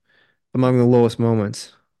you among the lowest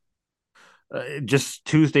moments? Just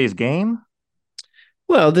Tuesday's game.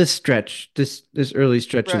 Well, this early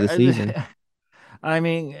stretch of the season.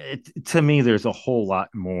 To me, there's a whole lot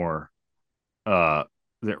more uh,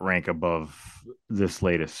 that rank above this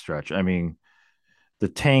latest stretch. I mean, the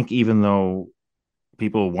tank, even though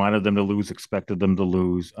people wanted them to lose, expected them to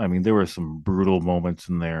lose. I mean, there were some brutal moments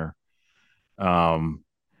in there. And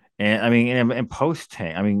post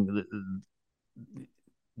tank,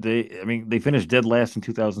 they finished dead last in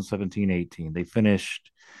 2017-18. They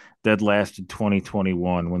finished dead last in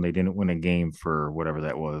 2021 when they didn't win a game for whatever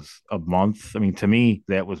that was, a month. I mean, to me,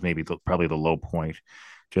 that was probably the low point,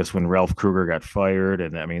 just when Ralph Kruger got fired.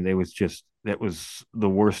 And I mean, that was the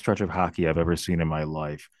worst stretch of hockey I've ever seen in my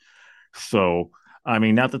life. So I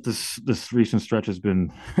mean, not that this recent stretch has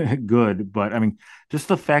been good, but I mean, just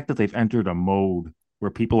the fact that they've entered a mode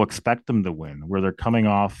where people expect them to win, where they're coming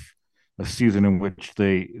off a season in which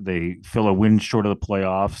they fell a win short of the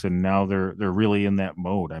playoffs, and now they're really in that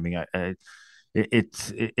mode. I mean,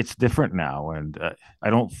 it's different now, and I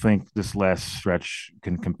don't think this last stretch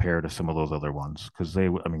can compare to some of those other ones because I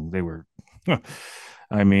mean, they were,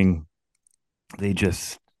 I mean, they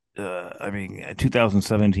just, I mean,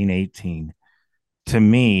 2017, 18 to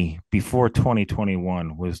me before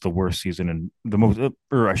 2021 was the worst season and the most,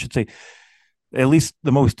 or I should say, at least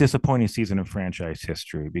the most disappointing season in franchise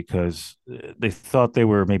history because they thought they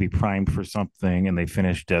were maybe primed for something and they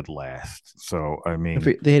finished dead last. So, I mean,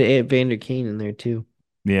 They had Evander Kane in there too,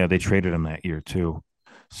 yeah, they traded him that year too.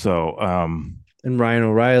 So, and Ryan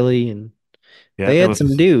O'Reilly, and yeah, they that had was some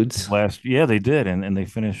his dudes. last. Yeah, they did, and they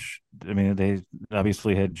finished. I mean, they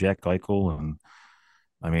obviously had Jack Eichel, and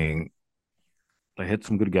I mean, they had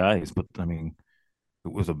some good guys, but I mean,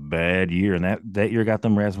 it was a bad year, and that year got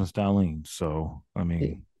them Rasmus Dahlin. So I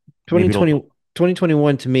mean, maybe it'll.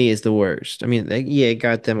 2021 to me is the worst. I mean, yeah, it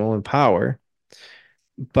got them all in power,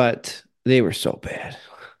 but they were so bad.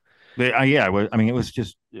 Yeah, I mean, it was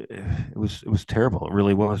just it was terrible. It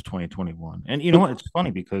really was 2021. And you know But what? It's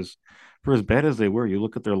funny because for as bad as they were, you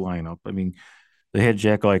look at their lineup. I mean, they had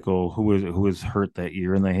Jack Eichel who was hurt that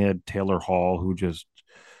year, and they had Taylor Hall who just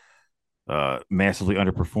massively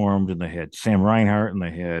underperformed, and they had Sam Reinhart, and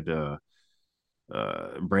they had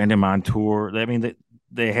Brandon Montour. I mean,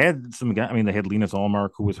 they had some guy. I mean, they had Linus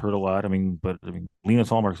Allmark who was hurt a lot. I mean, but I mean, Linus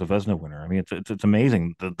Allmark's a Vezina winner. I mean, it's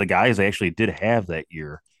amazing the guys they actually did have that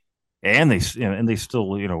year, and they still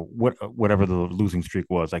whatever the losing streak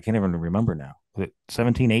was. I can't even remember now. Was it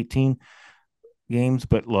 17, 18 games?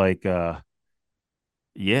 But like,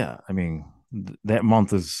 yeah, I mean, that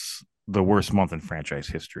month is the worst month in franchise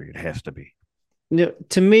history. It has to be.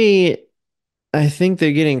 to me, I think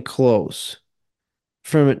they're getting close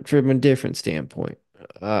from a different standpoint.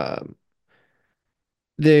 Um,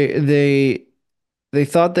 they they they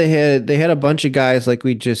thought they had a bunch of guys like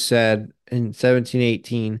we just said in 17,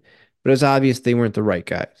 18, but it was obvious they weren't the right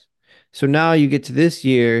guys. So now you get to this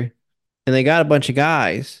year and they got a bunch of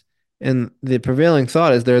guys, and the prevailing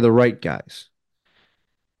thought is they're the right guys.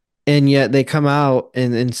 And yet they come out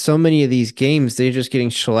and in so many of these games, they're just getting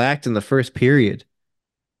shellacked in the first period.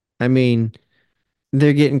 I mean,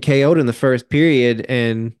 they're getting KO'd in the first period,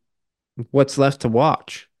 and what's left to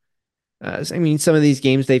watch? I mean, some of these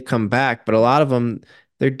games they've come back, but a lot of them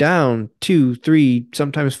they're down two, three,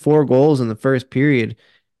 sometimes four goals in the first period,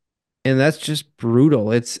 and that's just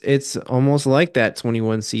brutal. It's almost like that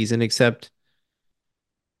 21 season, except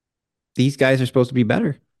these guys are supposed to be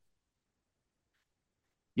better.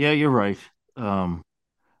 Yeah, you're right.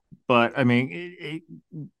 But I mean,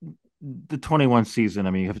 the 21 season.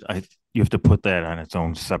 I mean, you have to put that on its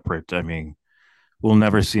own separate. I mean, we'll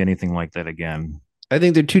never see anything like that again. I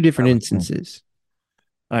think they're two I different would think. instances.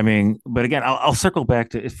 I mean, but again, I'll circle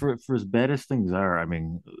back to for as bad as things are. I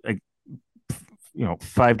mean,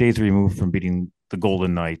 5 days removed from beating the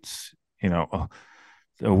Golden Knights, you know,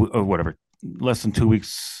 or whatever, less than 2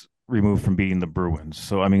 weeks removed from beating the Bruins.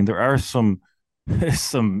 So I mean, there are some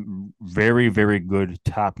some very very good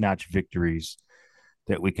top notch victories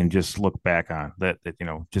that we can just look back on that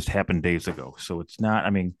just happened days ago. So it's not. I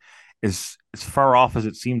mean, as far off as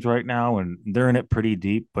it seems right now, and they're in it pretty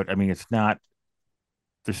deep. But I mean, it's not.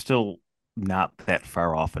 They're still not that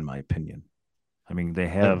far off, in my opinion. I mean, they Uh,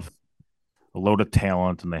 have a load of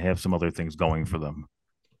talent and they have some other things going for them.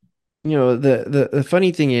 the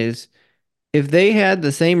funny thing is, if they had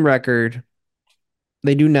the same record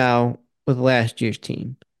they do now with last year's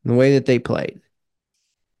team, the way that they played,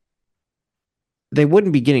 they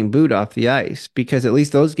wouldn't be getting booed off the ice because at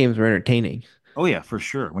least those games were entertaining. Oh yeah, for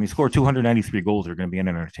sure. When you score 293 goals, they're going to be an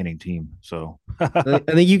entertaining team. So I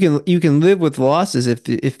think you can live with losses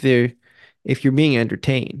if you're being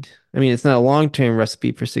entertained. I mean, it's not a long-term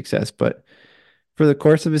recipe for success, but for the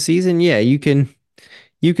course of a season, yeah, you can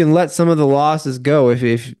let some of the losses go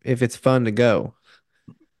if it's fun to go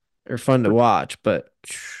or fun to watch. But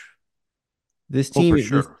this oh, for team this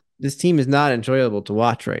sure. this team is not enjoyable to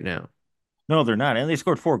watch right now. No, they're not, and they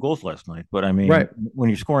scored 4 goals last night. But I Right. mean, when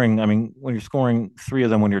you're scoring three of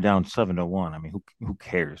them when you're down 7-1, I mean, who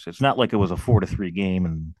cares? It's not like it was a 4-3 game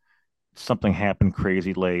and something happened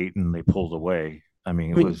crazy late and they pulled away. I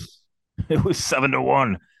mean, I mean, it was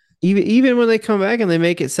 7-1. even when they come back and they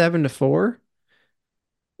make it 7-4,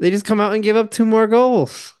 they just come out and give up two more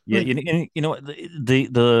goals. Yeah, Like, you know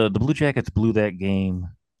the Blue Jackets blew that game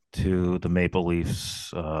to the Maple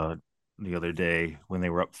Leafs the other day when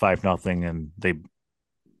they were up 5-0 and they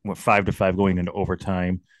went 5-5 going into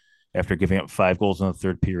overtime after giving up 5 goals in the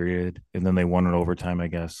third period, and then they won in overtime, I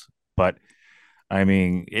guess. But I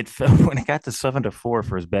mean, it felt when it got to 7-4,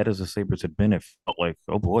 for as bad as the Sabres had been, it felt like,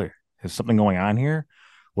 oh boy, is something going on here?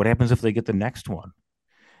 What happens if they get the next one?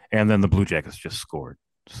 And then the Blue Jackets just scored.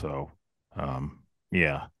 So,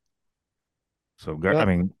 yeah. So, I Well,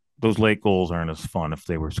 mean, those late goals aren't as fun if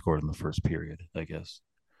they were scored in the first period, I guess.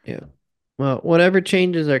 yeah. Well, whatever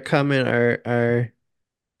changes are coming are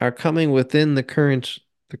coming within the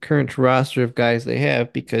current roster of guys they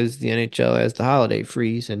have because the NHL has the holiday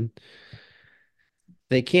freeze and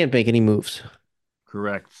they can't make any moves.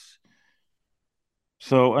 Correct.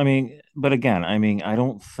 So, I mean, but again, I mean, I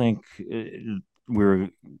don't think we're,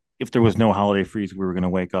 if there was no holiday freeze, we were going to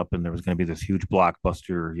wake up and there was going to be this huge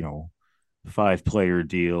blockbuster, 5-player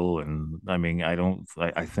deal. And I mean,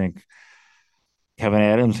 I think Kevin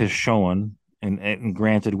Adams has shown, and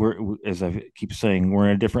granted, as I keep saying, we're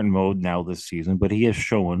in a different mode now this season, but he has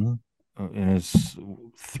shown in his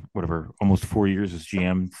whatever almost 4 years as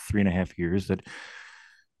GM, 3.5 years, that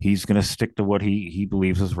he's going to stick to what he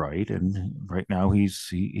believes is right, and right now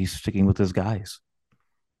he's sticking with his guys.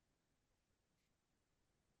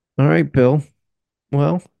 All right, Bill.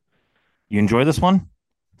 Well, You enjoy this one?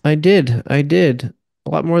 I did. I did. A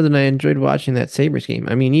lot more than I enjoyed watching that Sabres game.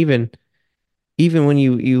 I mean, even when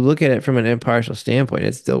you look at it from an impartial standpoint,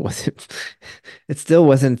 it still wasn't it still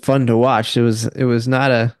wasn't fun to watch. It was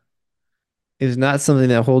not something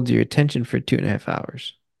that holds your attention for 2.5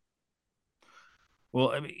 hours.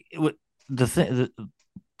 Well, I mean, the thing,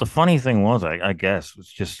 the funny thing was, I guess, was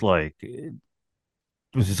just like it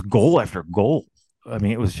was just goal after goal. I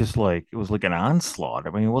mean, it was like an onslaught.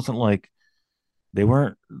 I mean, it wasn't like they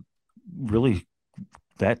weren't really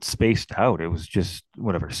that spaced out. It was just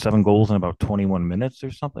whatever, 7 goals in about 21 minutes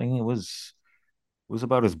or something. It was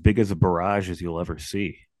about as big as a barrage as you'll ever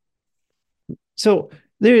see. So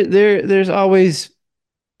there's always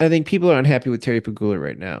I think people are unhappy with Terry Pagula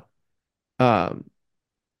right now. Um,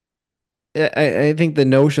 I think the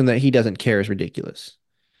notion that he doesn't care is ridiculous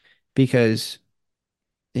because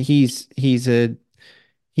he's he's a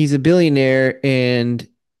billionaire and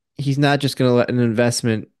he's not just going to let an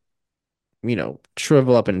investment,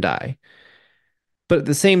 shrivel up and die. But at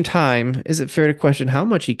the same time, is it fair to question how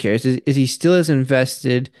much he cares? Is he still as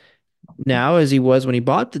invested now as he was when he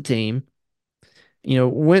bought the team?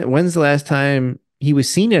 When's the last time he was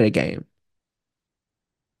seen at a game?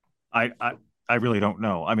 I I, I really don't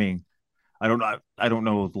know. I mean, I don't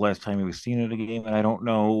know the last time he was seen at a game, and I don't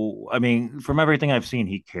know. I mean, from everything I've seen,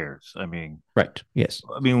 he cares. Right. Yes.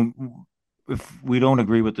 I mean, if we don't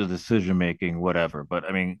agree with the decision making, whatever. But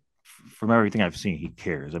I mean, from everything I've seen, he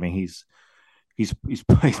cares. I mean, he's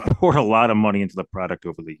poured a lot of money into the product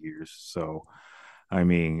over the years. So I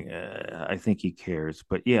mean, I think he cares.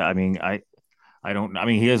 But yeah, I mean, I don't. I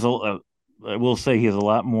mean, he has a. I will say he has a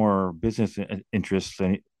lot more business interests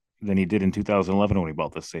than he did in 2011 when he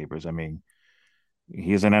bought the Sabres. I mean,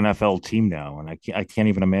 he is an NFL team now, and I can't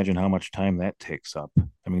even imagine how much time that takes up.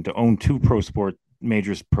 I mean, to own two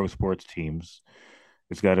major pro sports teams,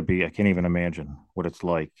 it's got to be. I can't even imagine what it's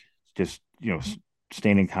like. Just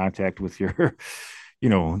staying in contact with your, you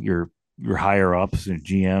know, your higher ups and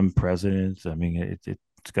GM presidents. I mean,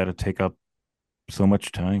 it's got to take up so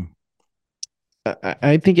much time.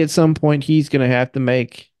 I think at some point he's going to have to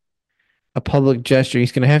make a public gesture.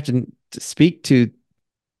 He's going to have to speak to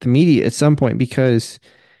the media at some point because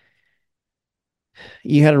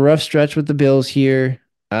you had a rough stretch with the Bills here.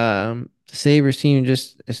 The Sabres team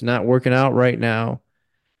just is not working out right now.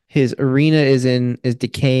 His arena is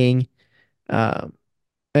decaying. Um,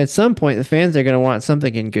 at some point, the fans are going to want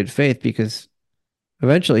something in good faith because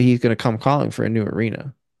eventually he's going to come calling for a new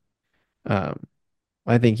arena. Um,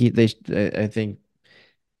 I think I think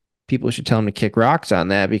people should tell him to kick rocks on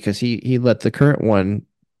that because he let the current one.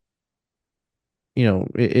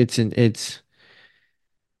 It's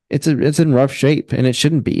in rough shape and it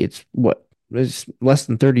shouldn't be. It's less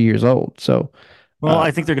than 30 years old. So, Well, uh,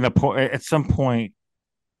 I think they're going to pour at some point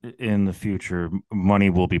in the future. Money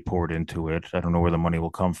will be poured into it. I don't know where the money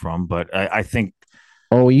will come from, but I think,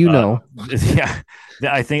 oh, uh, yeah,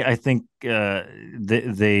 I think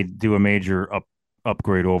they do a major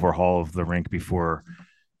upgrade overhaul of the rink before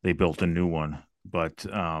they built a new one. But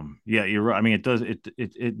yeah, you're right. I mean,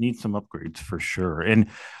 it needs some upgrades for sure. And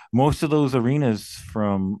most of those arenas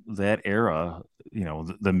from that era,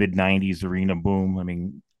 the mid '90s arena boom. I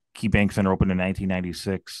mean, KeyBank Center opened in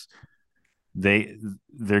 1996. They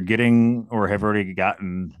they're getting or have already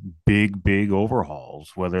gotten big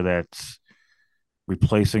overhauls, whether that's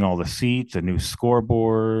replacing all the seats, a new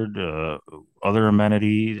scoreboard, other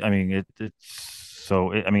amenities. I mean, it's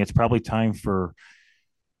So I mean, it's probably time for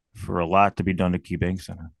a lot to be done to Key Bank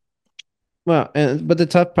Center. Well, but the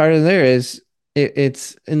tough part of there is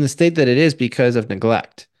it's in the state that it is because of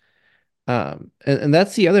neglect. And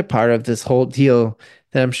that's the other part of this whole deal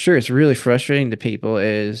that I'm sure is really frustrating to people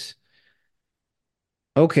is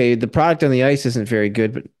okay, the product on the ice isn't very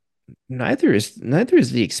good, but neither is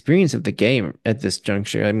the experience of the game at this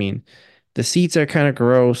juncture. I mean, the seats are kind of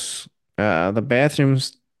gross. The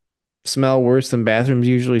bathrooms smell worse than bathrooms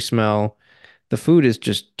usually smell. The food is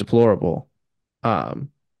just deplorable. Um,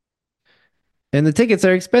 and the tickets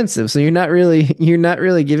are expensive, so you're not really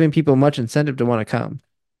giving people much incentive to want to come.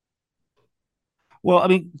 Well, I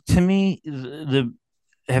mean, to me, the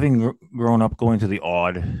having grown up going to the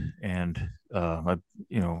Odd and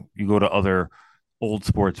you go to other old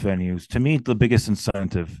sports venues. To me, the biggest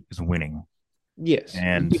incentive is winning, Yes,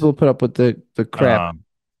 and people put up with the crap. um,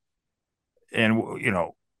 and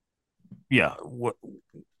yeah,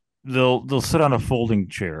 they'll sit on a folding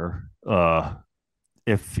chair,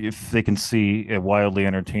 if they can see a wildly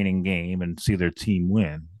entertaining game and see their team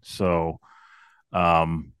win. So,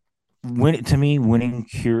 um, to me, winning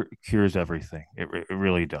cures everything. It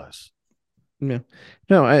really does. Yeah.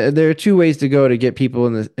 No, there are two ways to go to get people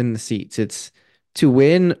in the seats. It's to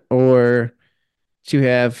win or to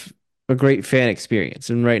have a great fan experience.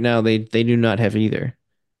 And right now they do not have either.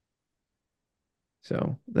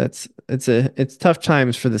 So it's tough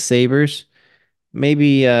times for the Sabres.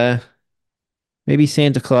 Maybe maybe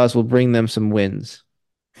Santa Claus will bring them some wins.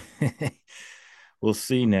 We'll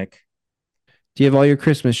see, Nick. Do you have all your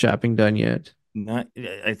Christmas shopping done yet? Not,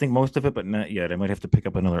 I think most of it, but not yet. I might have to pick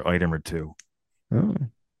up another item or two. Oh,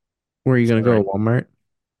 where are you gonna go? Sorry. Walmart?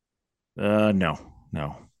 No,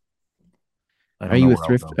 no. I Are don't know you a where I'll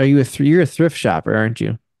thrift? go. You're a thrift shopper, aren't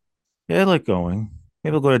you? Yeah, I like going.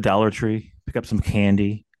 Maybe I'll go to Dollar Tree, pick up some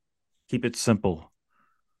candy, keep it simple.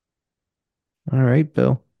 All right,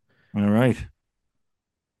 Bill. All right.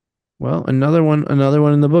 Well, another one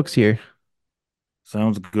in the books here.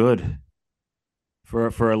 Sounds good. For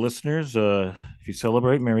our listeners, if you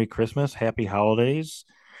celebrate, Merry Christmas, Happy Holidays.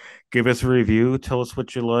 Give us a review. Tell us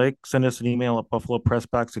what you like. Send us an email at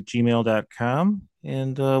buffalopressbox@gmail.com.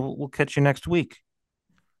 And we'll catch you next week.